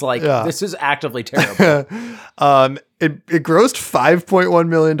 1 is like, this is actively terrible. It grossed $5.1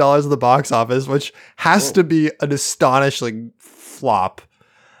 million at the box office, which has to be an astonishing flop.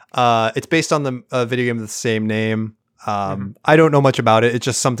 It's based on the video game of the same name. I don't know much about it. It's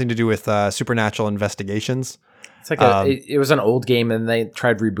just something to do with supernatural investigations. It's like it was an old game, and they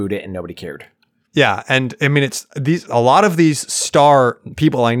tried to reboot it, and nobody cared. Yeah, and I mean, it's a lot of these star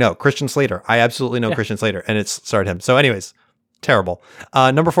people I know. Christian Slater, I absolutely know Christian Slater, and it's starred him. So, anyways, terrible.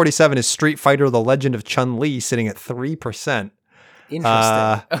 Number 47 is Street Fighter: The Legend of Chun-Li, sitting at 3%.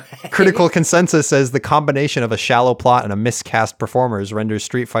 Interesting. Critical consensus says the combination of a shallow plot and a miscast performers renders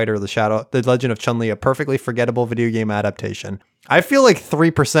Street Fighter: The Legend of Chun-Li a perfectly forgettable video game adaptation. I feel like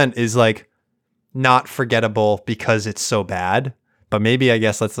 3% is like not forgettable because it's so bad, but maybe I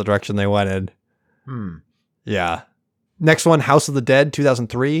guess that's the direction they went in. Yeah. Next one, House of the Dead,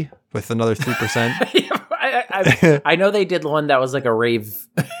 2003, with another 3%. I know they did one that was like a rave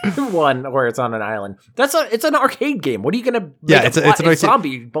one where it's on an island. It's an arcade game. What are you gonna? It's an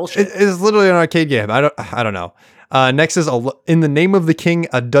zombie bullshit. It's literally an arcade game. I don't know. Next is In the Name of the King,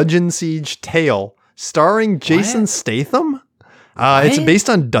 a Dungeon Siege Tale, starring Jason Statham. It's based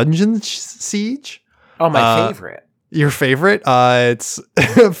on Dungeon Siege. Oh, my favorite. Your favorite? It's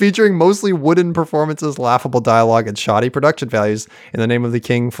featuring mostly wooden performances, laughable dialogue, and shoddy production values. In the Name of the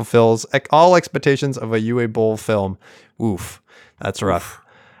King fulfills all expectations of a UA Bowl film. Oof. That's rough.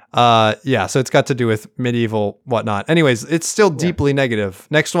 So it's got to do with medieval whatnot. Anyways, it's still deeply negative.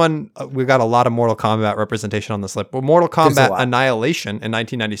 Next one, we've got a lot of Mortal Kombat representation on this list. Well, Mortal Kombat Annihilation in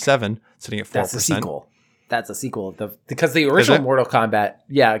 1997, sitting at 4%. That's a sequel. Because the original Mortal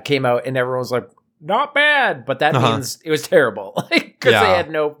Kombat, came out and everyone was like, not bad, but that means it was terrible because they had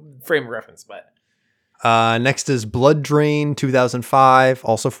no frame of reference. But next is Blood Drain 2005,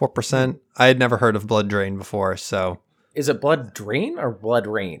 also 4%. I had never heard of Blood Drain before, so is it Blood Drain or Blood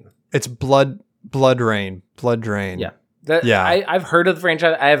Rain? It's Blood Rain. Blood Drain. Yeah. I've heard of the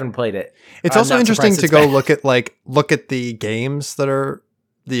franchise. I haven't played it. It's also interesting to go look at the games that are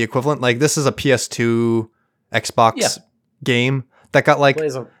the equivalent. Like this is a PS2 Xbox game that got like.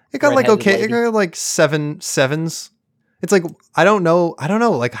 It got like okay. It got like 7/7s. It's like I don't know.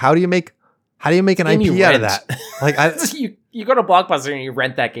 Like how do you make an IP out of that? Like you go to Blockbuster and you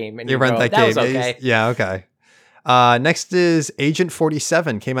rent that game and you rent that game. Was okay. Yeah, okay. Next is Agent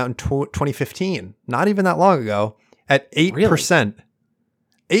 47. Came out in 2015. Not even that long ago. At 8%.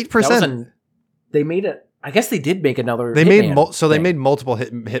 8%. They made it. I guess they did make another. They made multiple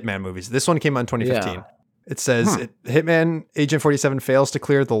Hitman movies. This one came out in 2015. Yeah. It says Hitman Agent 47 fails to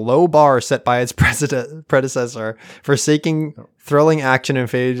clear the low bar set by its predecessor, forsaking thrilling action in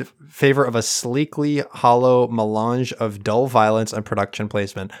favor of a sleekly hollow melange of dull violence and production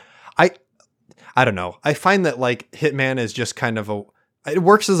placement. I don't know. I find that like Hitman is just kind of it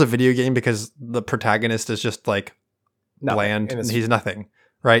works as a video game because the protagonist is just like bland and he's nothing,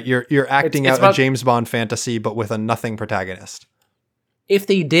 right? You're acting out a James Bond fantasy, but with a nothing protagonist. If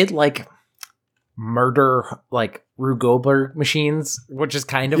they did like murder like Rube Goldberg machines, which is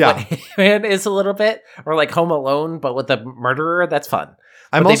kind of what Hitman is a little bit, or like Home Alone, but with a murderer, that's fun.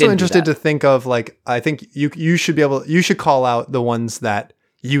 I'm also interested to think of like, I think you should call out the ones that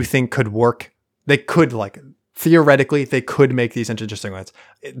you think could work. They could like, theoretically, they could make these interesting ones.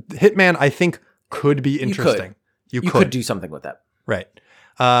 Hitman, I think, could be interesting. You could do something with that. Right.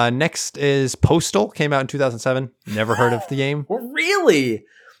 Next is Postal, came out in 2007. Never heard of the game. Really?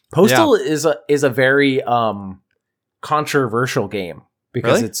 Postal is a very controversial game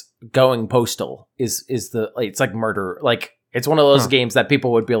because it's going postal is it's like murder. Like it's one of those games that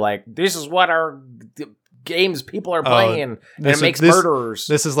people would be like, this is what our games people are playing, and it makes murderers.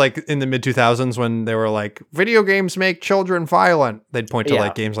 This is like in the mid 2000s when they were like, video games make children violent. They'd point to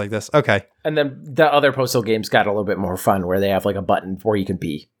like games like this. Okay. And then the other Postal games got a little bit more fun where they have like a button where you can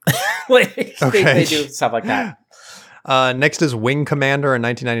pee. They do stuff like that. Next is Wing Commander in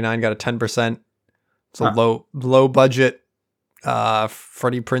 1999, got a 10%. It's a low budget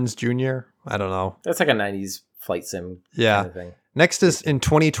Freddie Prinze Jr. I don't know. That's like a 90s flight sim kind of thing. Next is in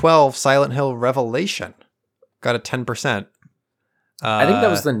 2012, Silent Hill Revelation. Got a 10%. I think that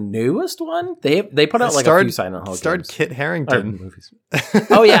was the newest one. They put out like a few Silent Hill starred games. Kit Harington. Movies.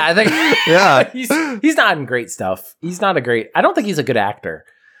 Oh yeah, I think he's not in great stuff. He's not a great. I don't think he's a good actor.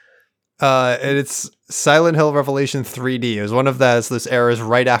 And it's Silent Hill Revelation 3D. It was one of those eras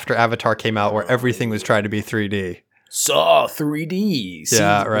right after Avatar came out where everything was trying to be 3D. Saw 3D. See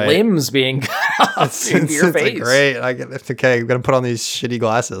right. Limbs being cut off into your face. Great. It's okay. I'm going to put on these shitty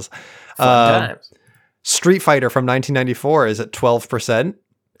glasses. Fun times. Street Fighter from 1994 is at 12%,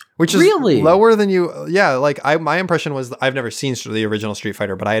 which is Really? lower than you. Yeah, like my impression was I've never seen the original Street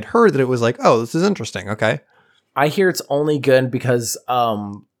Fighter, but I had heard that it was like, oh, this is interesting. Okay. I hear it's only good because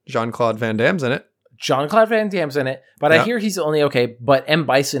Jean-Claude Van Damme's in it. Jean-Claude Van Damme's in it, but Yeah. I hear he's only okay. But M.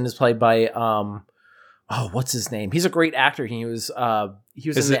 Bison is played by what's his name? He's a great actor. He was in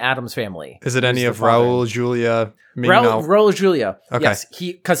Is the it- Addams Family. Is it He any was of the father. Raul Julia Mignolet? Raul Julia. Okay. Yes,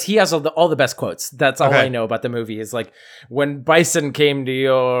 because he has all the best quotes. That's all Okay. I know about the movie. Is like when Bison came to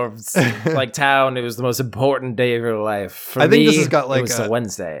your like town, it was the most important day of your life. For I think this me, has got, like, it was a- a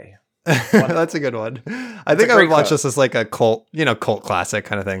Wednesday. That's a good one. I think a I would great watch quote. this as like a cult classic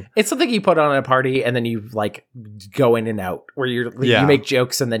kind of thing. It's something you put on at a party and then you like go in and out, where you make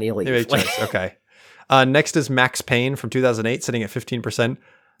jokes and then you leave. You make Like- jokes. Okay. Next is Max Payne from 2008, sitting at 15%.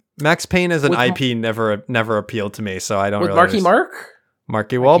 Max Payne as an With IP never appealed to me, so I don't with really Marky understand. Mark.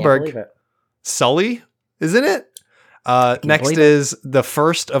 Marky I can't believe Wahlberg. it. Sully is in it. Next believe it. is the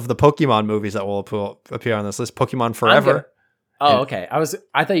first of the Pokemon movies that will appear on this list, Pokemon Forever. Oh, okay.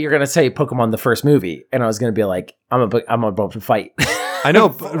 I thought you were gonna say Pokemon the first movie, and I was gonna be like, I'm about to fight. I know,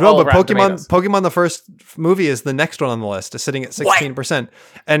 no, All but Rotten Pokemon Tomatoes. the first movie is the next one on the list, is sitting at 16%.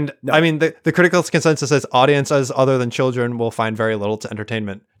 And No. I mean, the critical consensus is audiences other than children will find very little to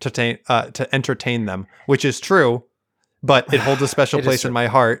entertain them, which is true, but it holds a special It is place true. in my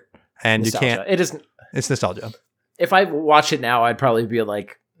heart, and Nostalgia. you can't. It is. It's nostalgia. If I watch it now, I'd probably be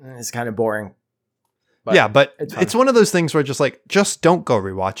like, it's kind of boring. But yeah, but it's it's fun. one of those things where just don't go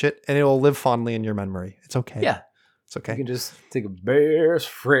rewatch it, and it will live fondly in your memory. It's okay. Yeah, It's you okay. can just take a best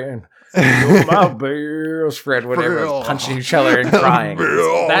friend. You're my best friend. Whatever, Bill. punching each other and crying.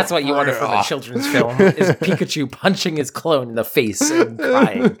 Bill. That's what you wanted for the Bill. children's film: is Pikachu punching his clone in the face and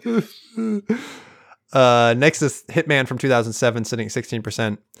crying. Next is Hitman from 2007, sitting at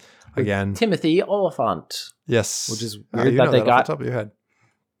 16%. Again, Timothy Oliphant. yes. Which is You weird know that they off got. the top of your head.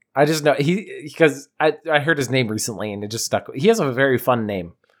 I just know because I heard his name recently and it just stuck. He has a very fun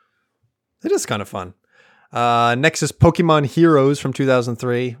name. It is kind of fun. Next is Pokemon Heroes from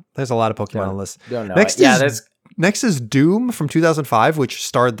 2003. There's a lot of Pokemon on the list. Don't know. Next it. Yeah, is there's. Next is Doom from 2005, which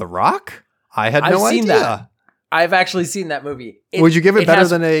starred The Rock. I had no I've seen idea. that. I've actually seen that movie. Would you give it better has-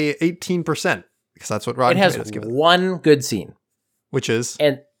 than a 18%? Because that's what Rotten It has Tomatoes give it. one good scene, Which is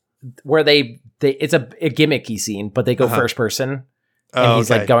and where they it's a gimmicky scene, but they go Uh-huh. first person, and he's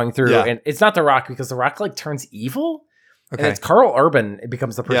like going through, Yeah. and it's not The Rock because The Rock like turns evil. Okay. And it's Carl Urban. It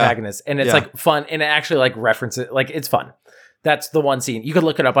becomes the protagonist, and it's Yeah. like fun, and it actually like references like it's fun. That's the one scene. You could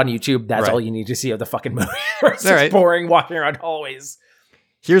look it up on YouTube. That's Right. all you need to see of the fucking movie. It's All just right. boring walking around hallways.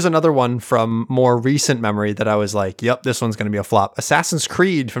 Here's another one from more recent memory that I was like, yep, this one's going to be a flop. Assassin's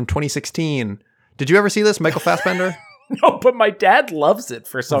Creed from 2016. Did you ever see this, Michael Fassbender? No, but my dad loves it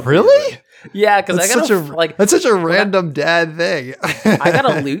for some Really? reason. Yeah, because I That's got such a like that's such a random dad thing. I got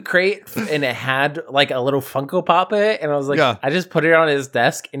a loot crate and it had like a little Funko Pop in it, and I was like, Yeah. I just put it on his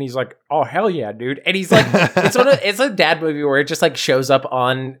desk, and he's like, "Oh hell yeah, dude!" And he's like, it's a dad movie where it just like shows up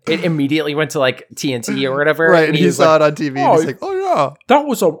on. It immediately went to like TNT or whatever, right, and he he's saw like, it on TV. and he's like, oh yeah. "That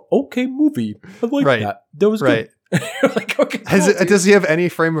was an okay movie. I like Right. that. That was Right. good." You're like, okay, Has cool, it, dude. does he have any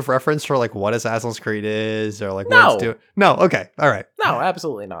frame of reference for like what Assassin's Creed is or like what No. it's doing? No. Okay. All right. No,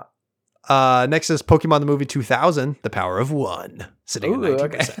 absolutely not. Next is Pokemon the movie 2000, The Power of One, sitting Ooh,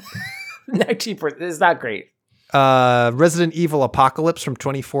 at 19%. okay. 19% is not great. Resident Evil Apocalypse from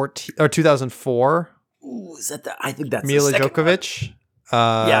 2014 or 2004. Ooh, is that I think that's the Mila second one. Djokovic.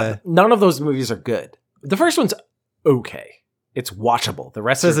 Yeah, none of those movies are good. The first one's okay. It's watchable. The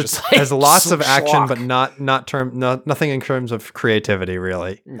rest says are it just like, has lots of action, schlock. but nothing in terms of creativity,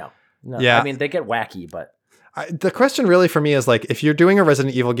 really. No. Yeah. I mean, they get wacky, but The question really for me is like, if you're doing a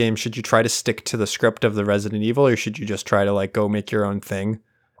Resident Evil game, should you try to stick to the script of the Resident Evil, or should you just try to like go make your own thing?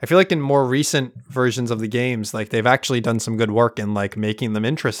 I feel like in more recent versions of the games, like they've actually done some good work in like making them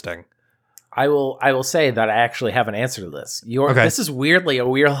interesting. I will say that I actually have an answer to this. Okay. This is weirdly a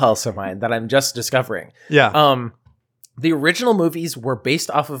wheelhouse of mine that I'm just discovering. Yeah. The original movies were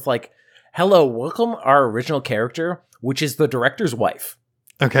based off of like, hello, welcome our original character, which is the director's wife,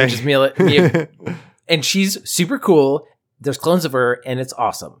 Okay. which is Mila, and she's super cool. There's clones of her, and it's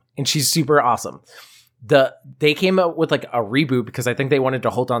awesome, and she's super awesome. They came out with like a reboot because I think they wanted to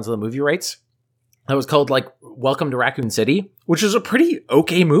hold on to the movie rights. That was called like Welcome to Raccoon City, which is a pretty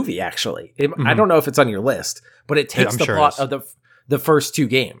okay movie actually. I don't know if it's on your list, but it takes I'm the sure it plot is. of the first two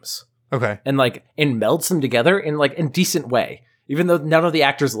games Okay. and melds them together in like a decent way. even though none of the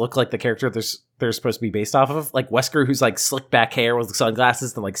actors look like the character they're supposed to be based off of. Like Wesker, who's like slick back hair with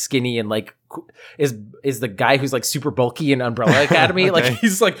sunglasses and like skinny and like is the guy who's like super bulky in Umbrella Academy. Okay. Like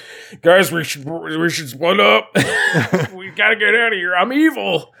he's like, guys, we should split up. We gotta get out of here. I'm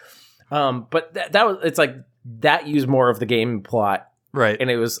evil. But that was, it's like that used more of the game plot, Right. and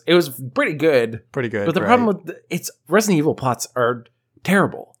it was pretty good. Pretty good. But the right. problem with it's Resident Evil plots are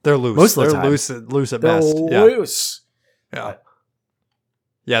terrible. They're loose. most of the They're time. loose at They're best. Yeah. loose. Yeah.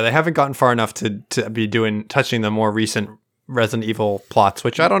 Yeah, they haven't gotten far enough to be touching the more recent Resident Evil plots,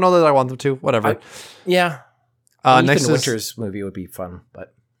 which I don't know that I want them to. Whatever. Yeah. Next Ethan is Winters movie would be fun,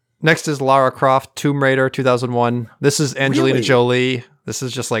 but next is Lara Croft, Tomb Raider 2001. This is Angelina Really? Jolie. This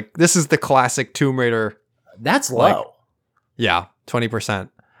is just like this is the classic Tomb Raider. that's low. Like, yeah, 20%.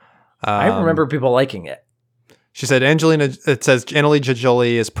 I remember people liking it. She said it says Angelina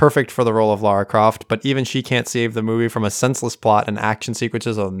Jolie is perfect for the role of Lara Croft, but even she can't save the movie from a senseless plot and action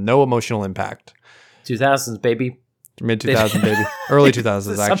sequences of no emotional impact. 2000s, baby. Mid 2000s, baby. Early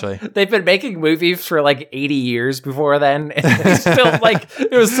 2000s, actually. They've been making movies for like 80 years before then. And it's still like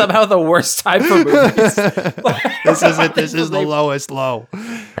it was somehow the worst time for movies. This is the lowest low.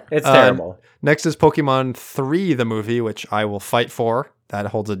 It's terrible. Next is Pokemon 3, the movie, which I will fight for. That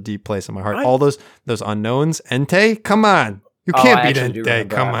holds a deep place in my heart. What? All those unknowns. Entei, come on. You Oh, can't I beat actually do Entei.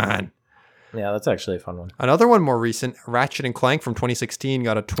 remember Come that. on. Yeah, that's actually a fun one. Another one more recent, Ratchet and Clank from 2016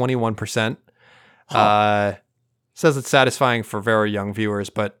 got a 21%. Says it's satisfying for very young viewers,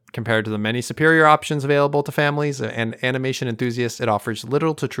 but compared to the many superior options available to families and animation enthusiasts, it offers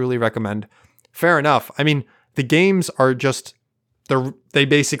little to truly recommend. Fair enough. I mean, the games are just they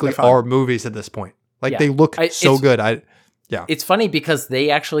basically They're fun. are movies at this point. Like Yeah. they look so It's- good. It's funny because they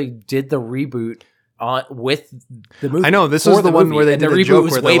actually did the reboot with the movie. I know, this for was the one movie, where they and did the the reboot joke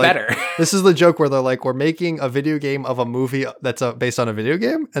was where way they're like- better. This is the joke where they're like, we're making a video game of a movie that's based on a video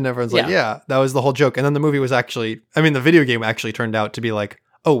game. And everyone's like, yeah, that was the whole joke. And then the movie was the video game actually turned out to be like,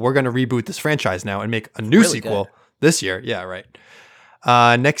 oh, we're going to reboot this franchise now and make a new really sequel good. this year. Yeah, right.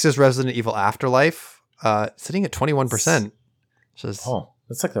 Next is Resident Evil Afterlife, sitting at 21%. Just, Oh,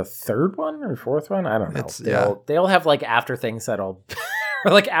 that's like the third one or fourth one. I don't know. It's- They'll have like after things that'll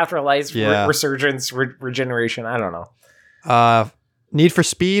or like afterlife Yeah. resurgence, regeneration. I don't know. Need for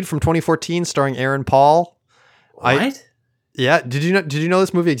Speed from 2014, starring Aaron Paul. What? Did you know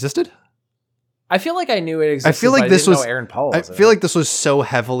this movie existed? I feel like I knew it existed. I feel like but this didn't was- know Aaron Paul. I Was in feel it. like this was so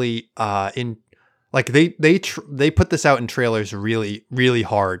heavily in, like they put this out in trailers really, really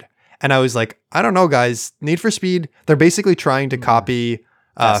hard, and I was like, I don't know, guys. Need for Speed, they're basically trying to copy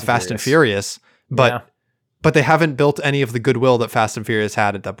Fast and Furious, but Yeah. but they haven't built any of the goodwill that Fast and Furious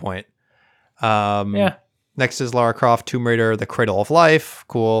had at that point. Yeah. Next is Lara Croft, Tomb Raider, The Cradle of Life.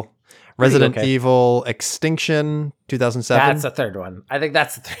 Cool. Resident okay. Evil Extinction, 2007. That's the third one. I think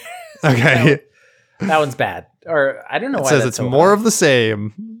that's the third. Okay. That one's bad. Or I don't know It why says that's it's so more high. of the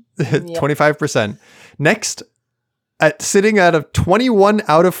same. 25%. Next, sitting at a 21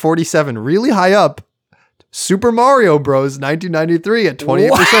 out of 47, really high up, Super Mario Bros. 1993 at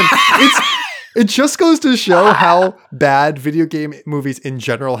 28%. It just goes to show how bad video game movies in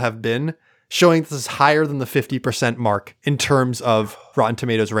general have been, showing this is higher than the 50% mark in terms of Rotten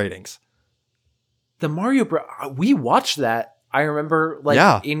Tomatoes ratings. The Mario Bros. We watched that. I remember,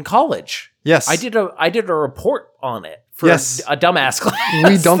 in college. Yes. I did a report on it for Yes. a dumbass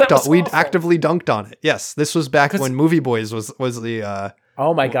class. We we awful. actively dunked on it. Yes, this was back 'Cause- when Movie Boys was the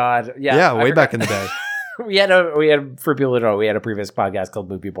Oh my god! Yeah, way back in the day. we had for people who know, we had a previous podcast called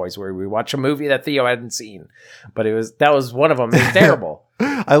Movie Boys where we watched a movie that Theo hadn't seen, but that was one of them. It was terrible.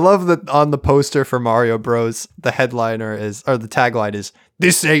 I love that on the poster for Mario Bros, the tagline is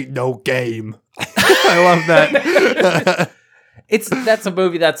 "This ain't no game." I love that. That's a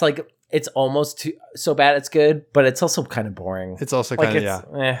movie that's like it's almost so bad it's good, but it's also kind of boring. It's also like kind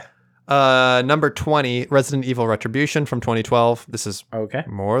of Number 20, Resident Evil Retribution from 2012. This is okay.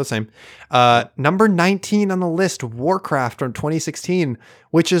 more of the same. Number 19 on the list, Warcraft from 2016,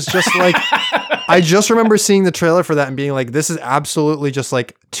 which is just like, I just remember seeing the trailer for that and being like, this is absolutely just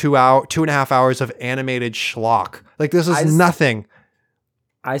like 2.5 hours of animated schlock. Like this is nothing.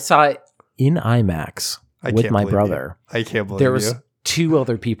 I saw it in IMAX I with can't my believe brother. you. I can't believe There was you. 2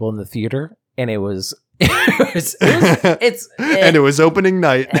 other people in the theater, and it was it's And it was opening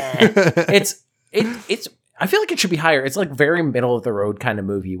night. it's I feel like it should be higher. It's like very middle of the road kind of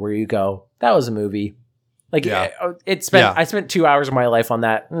movie where you go, that was a movie. Like I spent 2 hours of my life on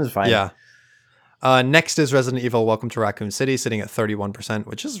that. It was fine. Yeah. Next is Resident Evil Welcome to Raccoon City, sitting at 31%,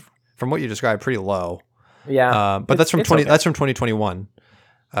 which is, from what you described, pretty low. Yeah. But that's from it's okay. That's from 2021.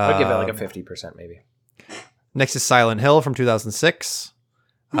 I'd give it like a 50% maybe. Next is Silent Hill from 2006.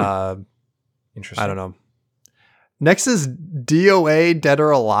 Interesting. I don't know. Next is DOA Dead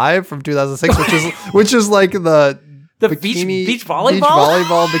or Alive from 2006, which is like the bikini, beach volleyball? beach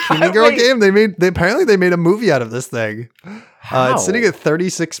volleyball bikini girl Wait. game. They made a movie out of this thing. How? It's sitting at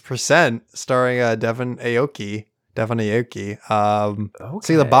 36%, starring Devon Aoki.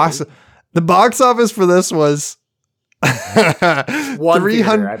 See the box office for this was One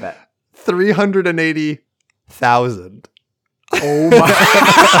theater, I bet. 380,000. Oh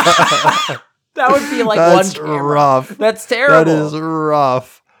my! That would be like That's one camera. rough. That's terrible. That is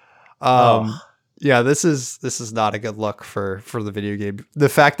rough. Oh. Yeah, this is not a good look for the video game. The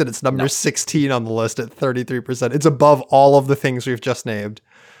fact that it's number 16 on the list at 33%, it's above all of the things we've just named.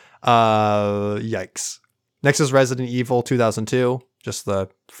 Yikes. Next is Resident Evil 2002, just the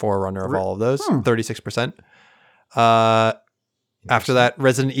forerunner of all of those, 36%. After that,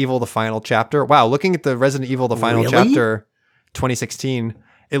 Resident Evil The Final Chapter. Wow, looking at the Resident Evil The Final Chapter 2016,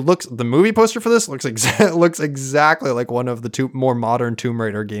 the movie poster for this looks exactly like one of the two more modern Tomb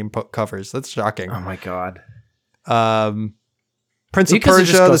Raider game covers. That's shocking. Oh my god. Prince of Because it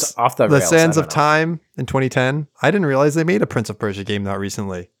just Persia, goes off the The rails, Sands I of don't know. Time in 2010. I didn't realize they made a Prince of Persia game that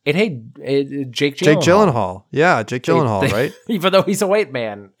recently. It had Jake Gyllenhaal. Jake Gyllenhaal. Yeah, Jake Gyllenhaal, right? Even though he's a white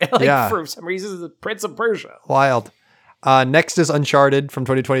man. Yeah. For some reason, the Prince of Persia. Wild. Next is Uncharted from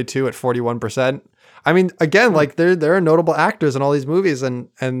 2022 at 41%. I mean, again, like there are notable actors in all these movies, and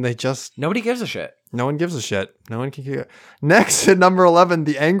they just Nobody gives a shit. no one gives a shit. No one can care. Next at number 11,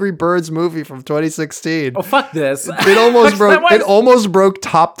 the Angry Birds movie from 2016. Oh, fuck this. It almost broke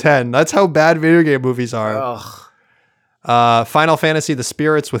top 10. That's how bad video game movies are. Ugh. Final Fantasy: The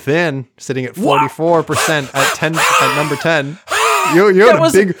Spirits Within, sitting at 44% at number 10. You had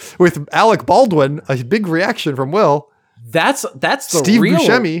with Alec Baldwin, a big reaction from Will. That's the Steve real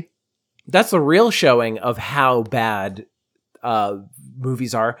Buscemi. That's the real showing of how bad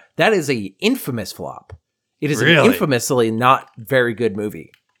movies are. That is a infamous flop. It is Really? an infamously not very good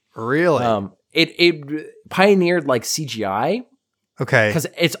movie. Really? It pioneered like CGI Okay. because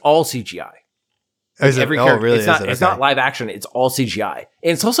it's all CGI. Is it? Every Oh, character, really? it's not. Is it? It's Okay. not live action. It's all CGI,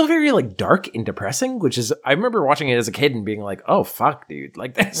 and it's also very like dark and depressing. Which is, I remember watching it as a kid and being like, "Oh fuck, dude!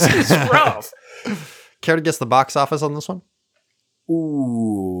 Like this is rough." Care to guess the box office on this one?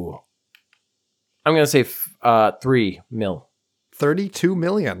 Ooh, I'm gonna say 3 mil. 32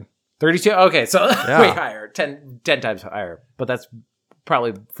 million. 32. Okay, so Yeah. way higher, 10 times higher. But that's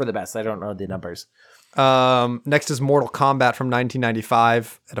probably for the best. I don't know the numbers. Next is Mortal Kombat from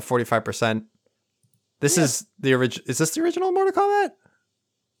 1995 at a 45%. This is the original. Is this the original Mortal Kombat?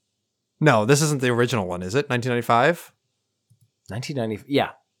 No, this isn't the original one, is it? 1995? 1990. Yeah,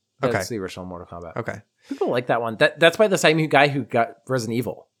 that's Okay. the original Mortal Kombat. Okay. People like that one. That's by the same guy who got Resident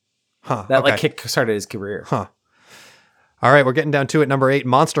Evil. Huh. That okay. like kick started his career. Huh. All right, we're getting down to it. Number 8,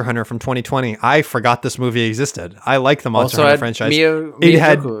 Monster Hunter from 2020. I forgot this movie existed. I like the Monster Also Hunter had franchise. It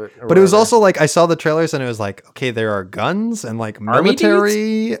had, But it was also like, I saw the trailers and it was like, okay, there are guns and like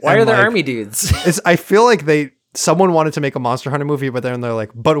military. Why and, are there like, army dudes? I feel like someone wanted to make a Monster Hunter movie, but then they're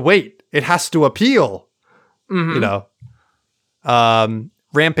like, but wait, it has to appeal. Mhm. You know.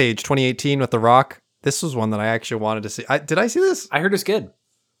 Rampage 2018 with The Rock. This was one that I actually wanted to see. Did I see this? I heard it's good.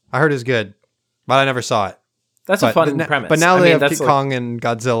 I heard it's good, but I never saw it. That's a fun premise. But now I they mean, have that's King Kong and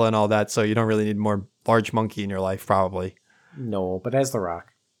Godzilla and all that, so you don't really need more large monkey in your life, probably. No, but as The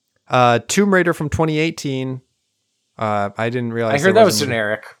Rock. Tomb Raider from 2018. I didn't realize. I heard there that was a movie.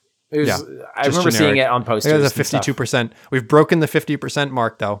 generic. It was, Yeah, I just remember seeing generic. it on It posters. was a and stuff. 52%. We've broken the 50%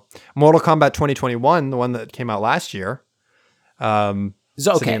 mark though. Mortal Kombat 2021, the one that came out last year. So,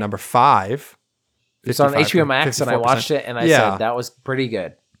 Sitting okay. at number 5. It's on 55%, HBO Max, and I 54%. watched it, and I Yeah. said that was pretty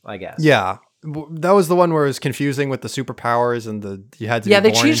good. I guess. Yeah. That was the one where it was confusing with the superpowers and you had to be Yeah,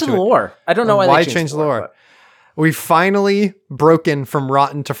 they born changed the into it. lore. I don't know why they changed the lore. lore. We finally broken from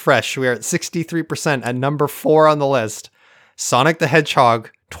rotten to fresh. We are at 63% at number 4 on the list. Sonic the Hedgehog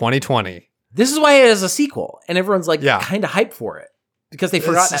 2020. This is why it is a sequel, and everyone's like Yeah. kind of hyped for it because they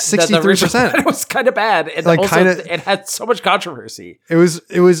forgot that the 63%. original was kind of bad, and Like, also kinda- it had so much controversy. It was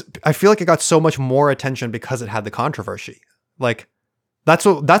I feel like it got so much more attention because it had the controversy. Like that's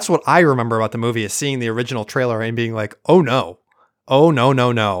what I remember about the movie is seeing the original trailer and being like, "Oh no. Oh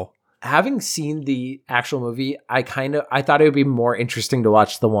no. Having seen the actual movie, I thought it would be more interesting to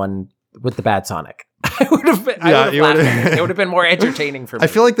watch the one with the bad Sonic. I would have you laughed would've- at it. It would have been more entertaining for me. I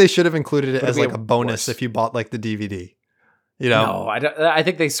feel like they should have included it Would as be like a bonus worse. if you bought like the DVD. You know? No, I don't. I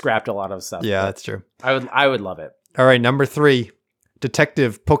think they scrapped a lot of stuff. Yeah, but that's true. I would love it. All right, number 3,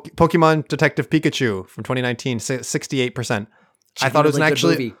 Pokemon Detective Pikachu from 2019, 68%. I thought it was Genuinely good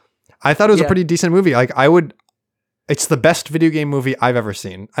actually movie. I thought it was a Yeah. pretty decent movie. Like I would It's the best video game movie I've ever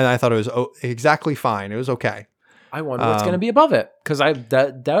seen, and I thought it was exactly fine. It was okay. I wonder what's going to be above it, because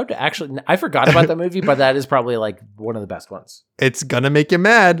that would actually, I forgot about that movie, but that is probably like one of the best ones. It's gonna make you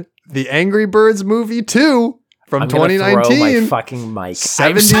mad. The Angry Birds movie 2 from 2019. Throw my fucking mic.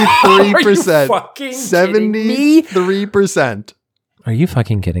 73%. Fucking 73%. Are you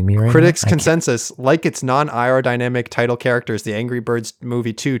fucking kidding me right now? Critics' consensus, like its non-aerodynamic title characters, the Angry Birds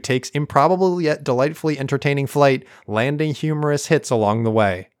movie 2 takes improbable yet delightfully entertaining flight, landing humorous hits along the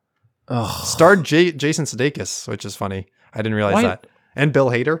way. Ugh. Starred Jason Sudeikis, which is funny. I didn't realize that. And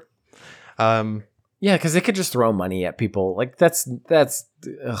Bill Hader. Yeah, because they could just throw money at people. Like, that's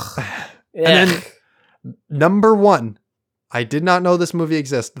ugh. And then number 1, I did not know this movie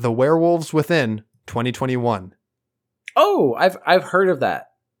exists, The Werewolves Within 2021. Oh, I've heard of that,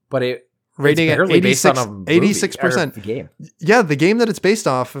 but rating it's at barely based on a 86%. game. Yeah, the game that it's based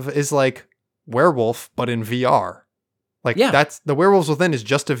off of is like Werewolf, but in VR. Like that's The Werewolves Within is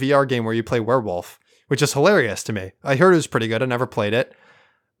just a VR game where you play werewolf, which is hilarious to me. I heard it was pretty good. I never played it,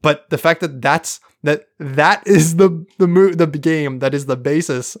 but the fact that that is the game that is the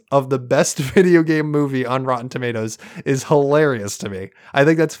basis of the best video game movie on Rotten Tomatoes is hilarious to me. I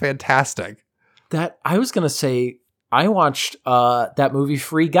think that's fantastic. That I was gonna say. I watched that movie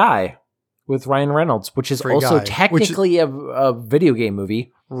Free Guy with Ryan Reynolds, which is technically a video game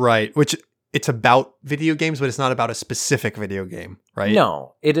movie. Right, which it's about video games, but it's not about a specific video game, right?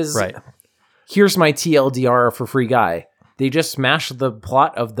 No, it is. Right. Here's my TLDR for Free Guy. They just smashed the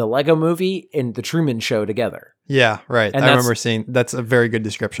plot of the Lego movie and the Truman Show together. Yeah, right. And I remember seeing, that's a very good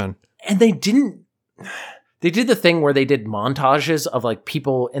description. And they did the thing where they did montages of like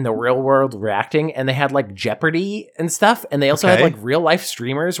people in the real world reacting, and they had like Jeopardy and stuff. And they also had like real life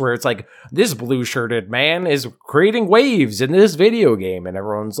streamers where it's like, this blue shirted man is creating waves in this video game. And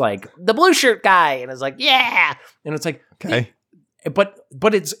everyone's like, the blue shirt guy. And it's like, yeah. And it's like, okay.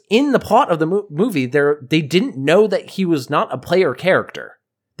 But it's in the plot of the movie. They didn't know that he was not a player character.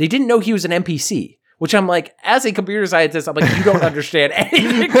 They didn't know he was an NPC. Which I'm like, as a computer scientist, I'm like, you don't understand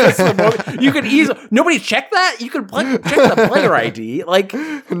anything. You could easily, nobody checked that. You could check the player ID. Like,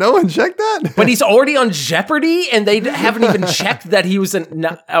 no one checked that. But he's already on Jeopardy, and they haven't even checked that he was a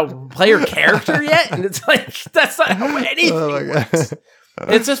player character yet. And it's like, that's not how anything works.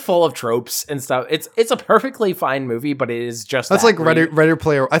 It's just full of tropes and stuff. It's a perfectly fine movie, but it is just that's like Ready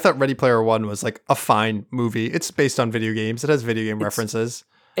Player. I thought Ready Player One was like a fine movie. It's based on video games. It has video game references.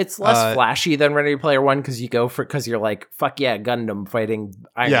 It's less flashy than Ready Player One because you're like, fuck yeah, Gundam fighting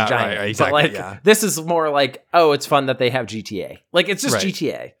Iron Giant. Right, exactly, but like, this is more like, oh, it's fun that they have GTA. Like, it's just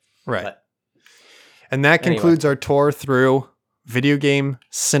GTA. Right. But, and that concludes our tour through video game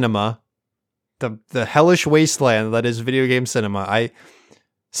cinema, the hellish wasteland that is video game cinema. I'm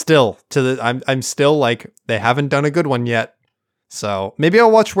still like, they haven't done a good one yet. So maybe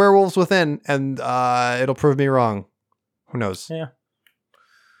I'll watch Werewolves Within and it'll prove me wrong. Who knows? Yeah.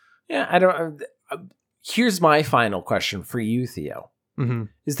 Yeah, I don't. Here's my final question for you, Theo. Mm-hmm.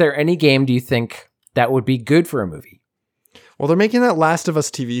 Is there any game do you think that would be good for a movie? Well, they're making that Last of Us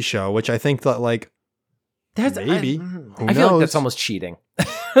TV show, which I think that like maybe. I feel like that's almost cheating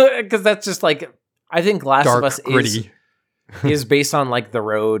because that's just like I think Last of Us is based on like The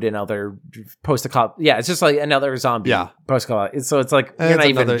Road and other post-apocalyptic. Yeah, it's just like another zombie post-apocalyptic. So it's like you're not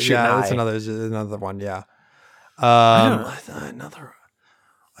even shooting it's another one. Yeah, another.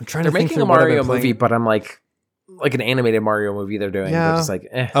 I'm trying they're to think making a Mario movie, but I'm like an animated Mario movie they're doing. Yeah. They're just like,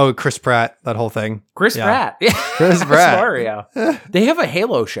 Oh, Chris Pratt, that whole thing. Chris Pratt. Yeah. Chris Pratt. Mario. They have a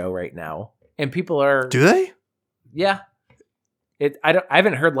Halo show right now, and people are. Do they? Yeah. I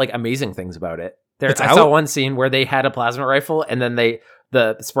haven't heard like amazing things about it. I saw one scene where they had a plasma rifle, and then the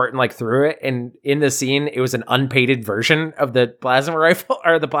Spartan like threw it, and in the scene it was an unpainted version of the plasma rifle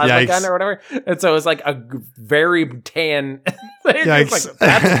or the plasma gun or whatever, and so it was like a very tan thing. It's like,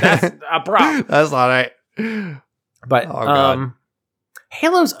 that's a prop. That's not right. But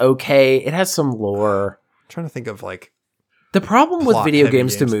Halo's okay. It has some lore. I'm trying to think of like the problem with video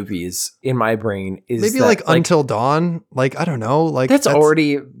games to movies in my brain is maybe like Until Dawn. Like I don't know. Like that's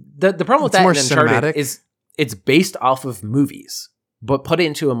already the problem with that. More in Uncharted cinematic. is it's based off of movies, but put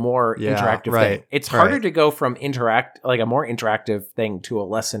into a more interactive thing. It's harder to go from a more interactive thing to a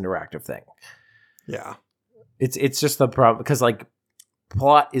less interactive thing. Yeah. It's just the problem because like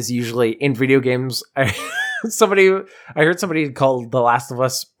plot is usually in video games. I heard somebody call The Last of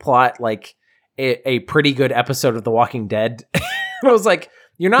Us plot like a pretty good episode of The Walking Dead. I was like,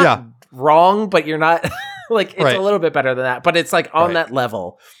 you're not wrong, but you're not like it's a little bit better than that. But it's like on that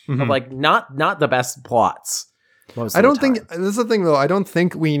level of like not the best plots. Most I of the don't think time. this is the thing though. I don't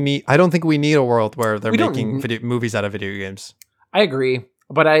think we need a world where they're We don't making n- movies out of video games. I agree,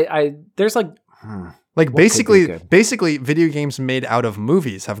 but I there's like Like What could be good? basically video games made out of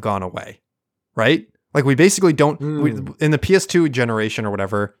movies have gone away, right? Like we basically don't in the PS2 generation or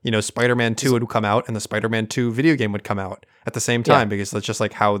whatever, Spider-Man 2 would come out and the Spider-Man 2 video game would come out at the same time because that's just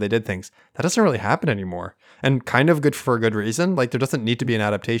like how they did things. That doesn't really happen anymore. And kind of good for a good reason. Like there doesn't need to be an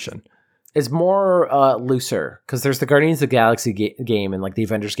adaptation. It's more looser because there's the Guardians of the Galaxy game and like the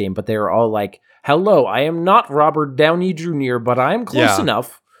Avengers game, but they're all like, "Hello, I am not Robert Downey Jr., but I am close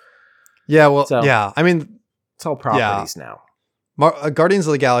enough." Yeah, well, So- yeah. I mean, It's all properties now. Guardians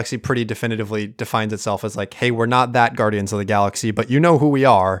of the Galaxy pretty definitively defines itself as like, hey, we're not that Guardians of the Galaxy, but you know who we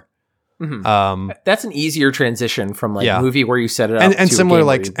are. Mhm. That's an easier transition from like Yeah. movie where you set it up And to a similar game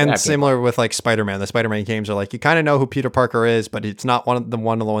where like you and have similar with like Spider-Man. The Spider-Man games are like you kind of know who Peter Parker is, but it's not one of the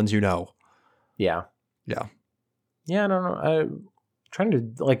ones you know. Yeah. Yeah. Yeah, I don't know. I'm trying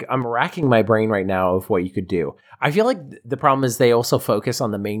to like I'm racking my brain right now of what you could do. I feel like the problem is they also focus on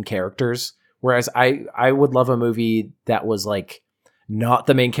the main characters, whereas I would love a movie that was like not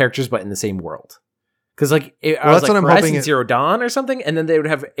the main characters but in the same world. Because like I Well, was that's like what I'm Horizon hoping Zero Dawn or something, and then they would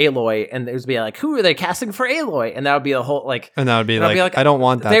have Aloy, and there would be like, who are they casting for Aloy? And that would be a whole like. And that would be, And I'd like, be like, I don't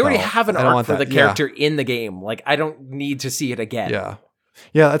want that. They already though. have an I don't arc want for the that. character in the game. Like I don't need to see it again. Yeah.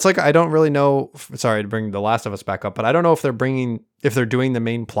 Yeah, it's like I don't really know. Sorry to bring The Last of Us back up, but I don't know if they're doing the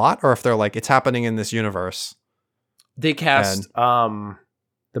main plot or if they're like it's happening in this universe. They cast the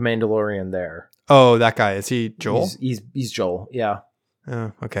Mandalorian there. Oh, that guy, is he Joel? He's Joel. Yeah.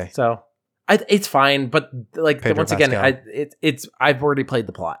 Oh, okay. So it's fine, but like Pedro once again, Pascal. I've already played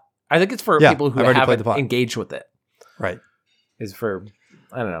the plot. I think it's for Yeah, people who I've already played haven't the plot. engaged with it. Right. Is for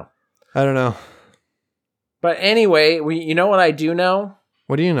I don't know. I don't know. But anyway, you know what I do know?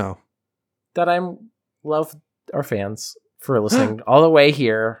 What do you know? That I love our fans for listening all the way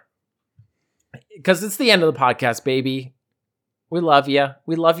here. Because it's the end of the podcast, baby. We love you.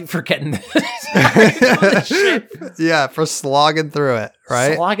 We love you for getting this shit. Yeah, for slogging through it,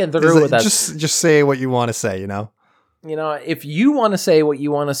 right? Slogging through with us. Just say what you want to say, You know, if you want to say what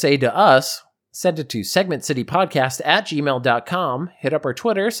you want to say to us, send it to segmentcitypodcast@gmail.com. Hit up our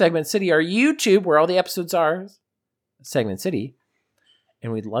Twitter, Segment City, our YouTube, where all the episodes are, Segment City.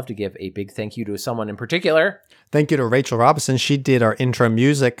 And we'd love to give a big thank you to someone in particular. Thank you to Rachel Robinson. She did our intro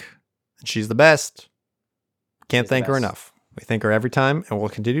music, and she's the best. Can't She's the thank her best. enough. We thank her every time, and we'll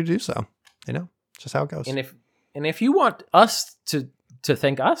continue to do so. Just how it goes. And if you want us to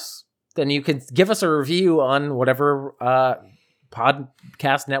thank us, then you can give us a review on whatever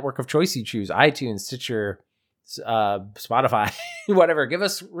podcast network of choice you choose, iTunes, Stitcher, Spotify, whatever. Give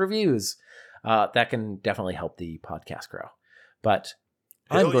us reviews. That can definitely help the podcast grow. But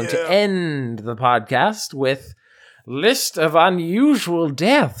I'm going to end the podcast with list of unusual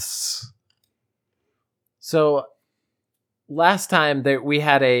deaths. So last time that we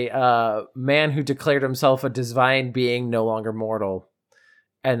had a man who declared himself a divine being, no longer mortal,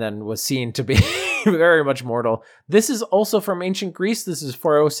 and then was seen to be very much mortal. This is also from ancient Greece. This is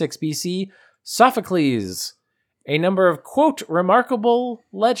 406 BC. Sophocles. A number of, quote, remarkable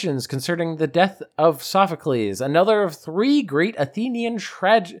legends concerning the death of Sophocles. Another of 3 great Athenian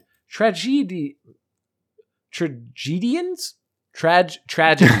tragedians?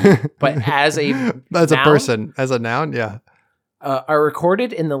 Tragedy, but as a That's a noun, person. As a noun, yeah. are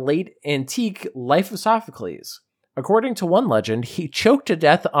recorded in the late antique life of Sophocles. According to one legend, he choked to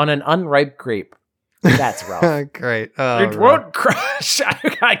death on an unripe grape. That's rough. Great. It rough. won't crush.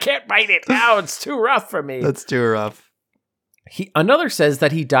 I can't bite it now. It's too rough for me. That's too rough. Another says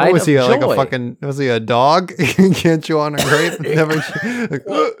that he died What was of he, joy. like a fucking, was he a dog? Can't chew on a grape? Never. Like,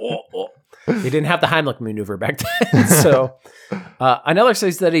 They didn't have the Heimlich maneuver back then. So another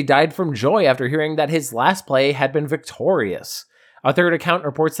says that he died from joy after hearing that his last play had been victorious. A third account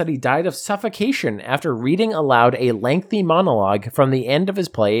reports that he died of suffocation after reading aloud a lengthy monologue from the end of his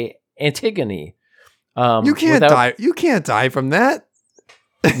play, Antigone. you can't die. You can't die from that.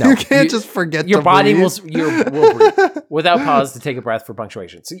 No, you can't just forget your to body breathe. will breathe without pause to take a breath for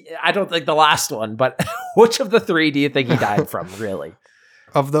punctuation. So I don't think the last one, but which of the 3 do you think he died from, really?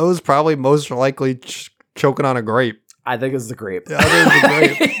 Of those, probably most likely choking on a grape. I think it's the grape. Yeah, I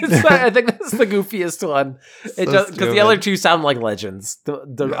think it's the grape. I think that's the goofiest one. It So does because the stupid. other 2 sound like legends.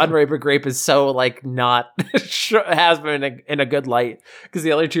 The Yeah. unripe grape is so like not has been in a good light because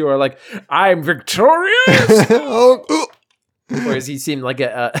the other 2 are like, I'm victorious, Oh, whereas he seemed like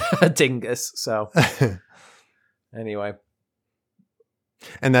a dingus. So anyway,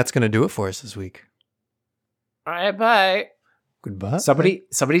 and that's going to do it for us this week. all right, bye. Goodbye. Somebody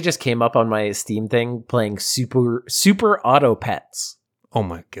just came up on my Steam thing playing Super Auto Pets. Oh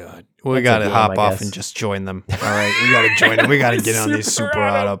my god. We That's got a to game, hop I off guess. and just join them. All right, we got to join them. We got to get on these Super Super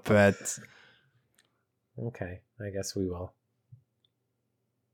Auto Auto Pets. Okay, I guess we will.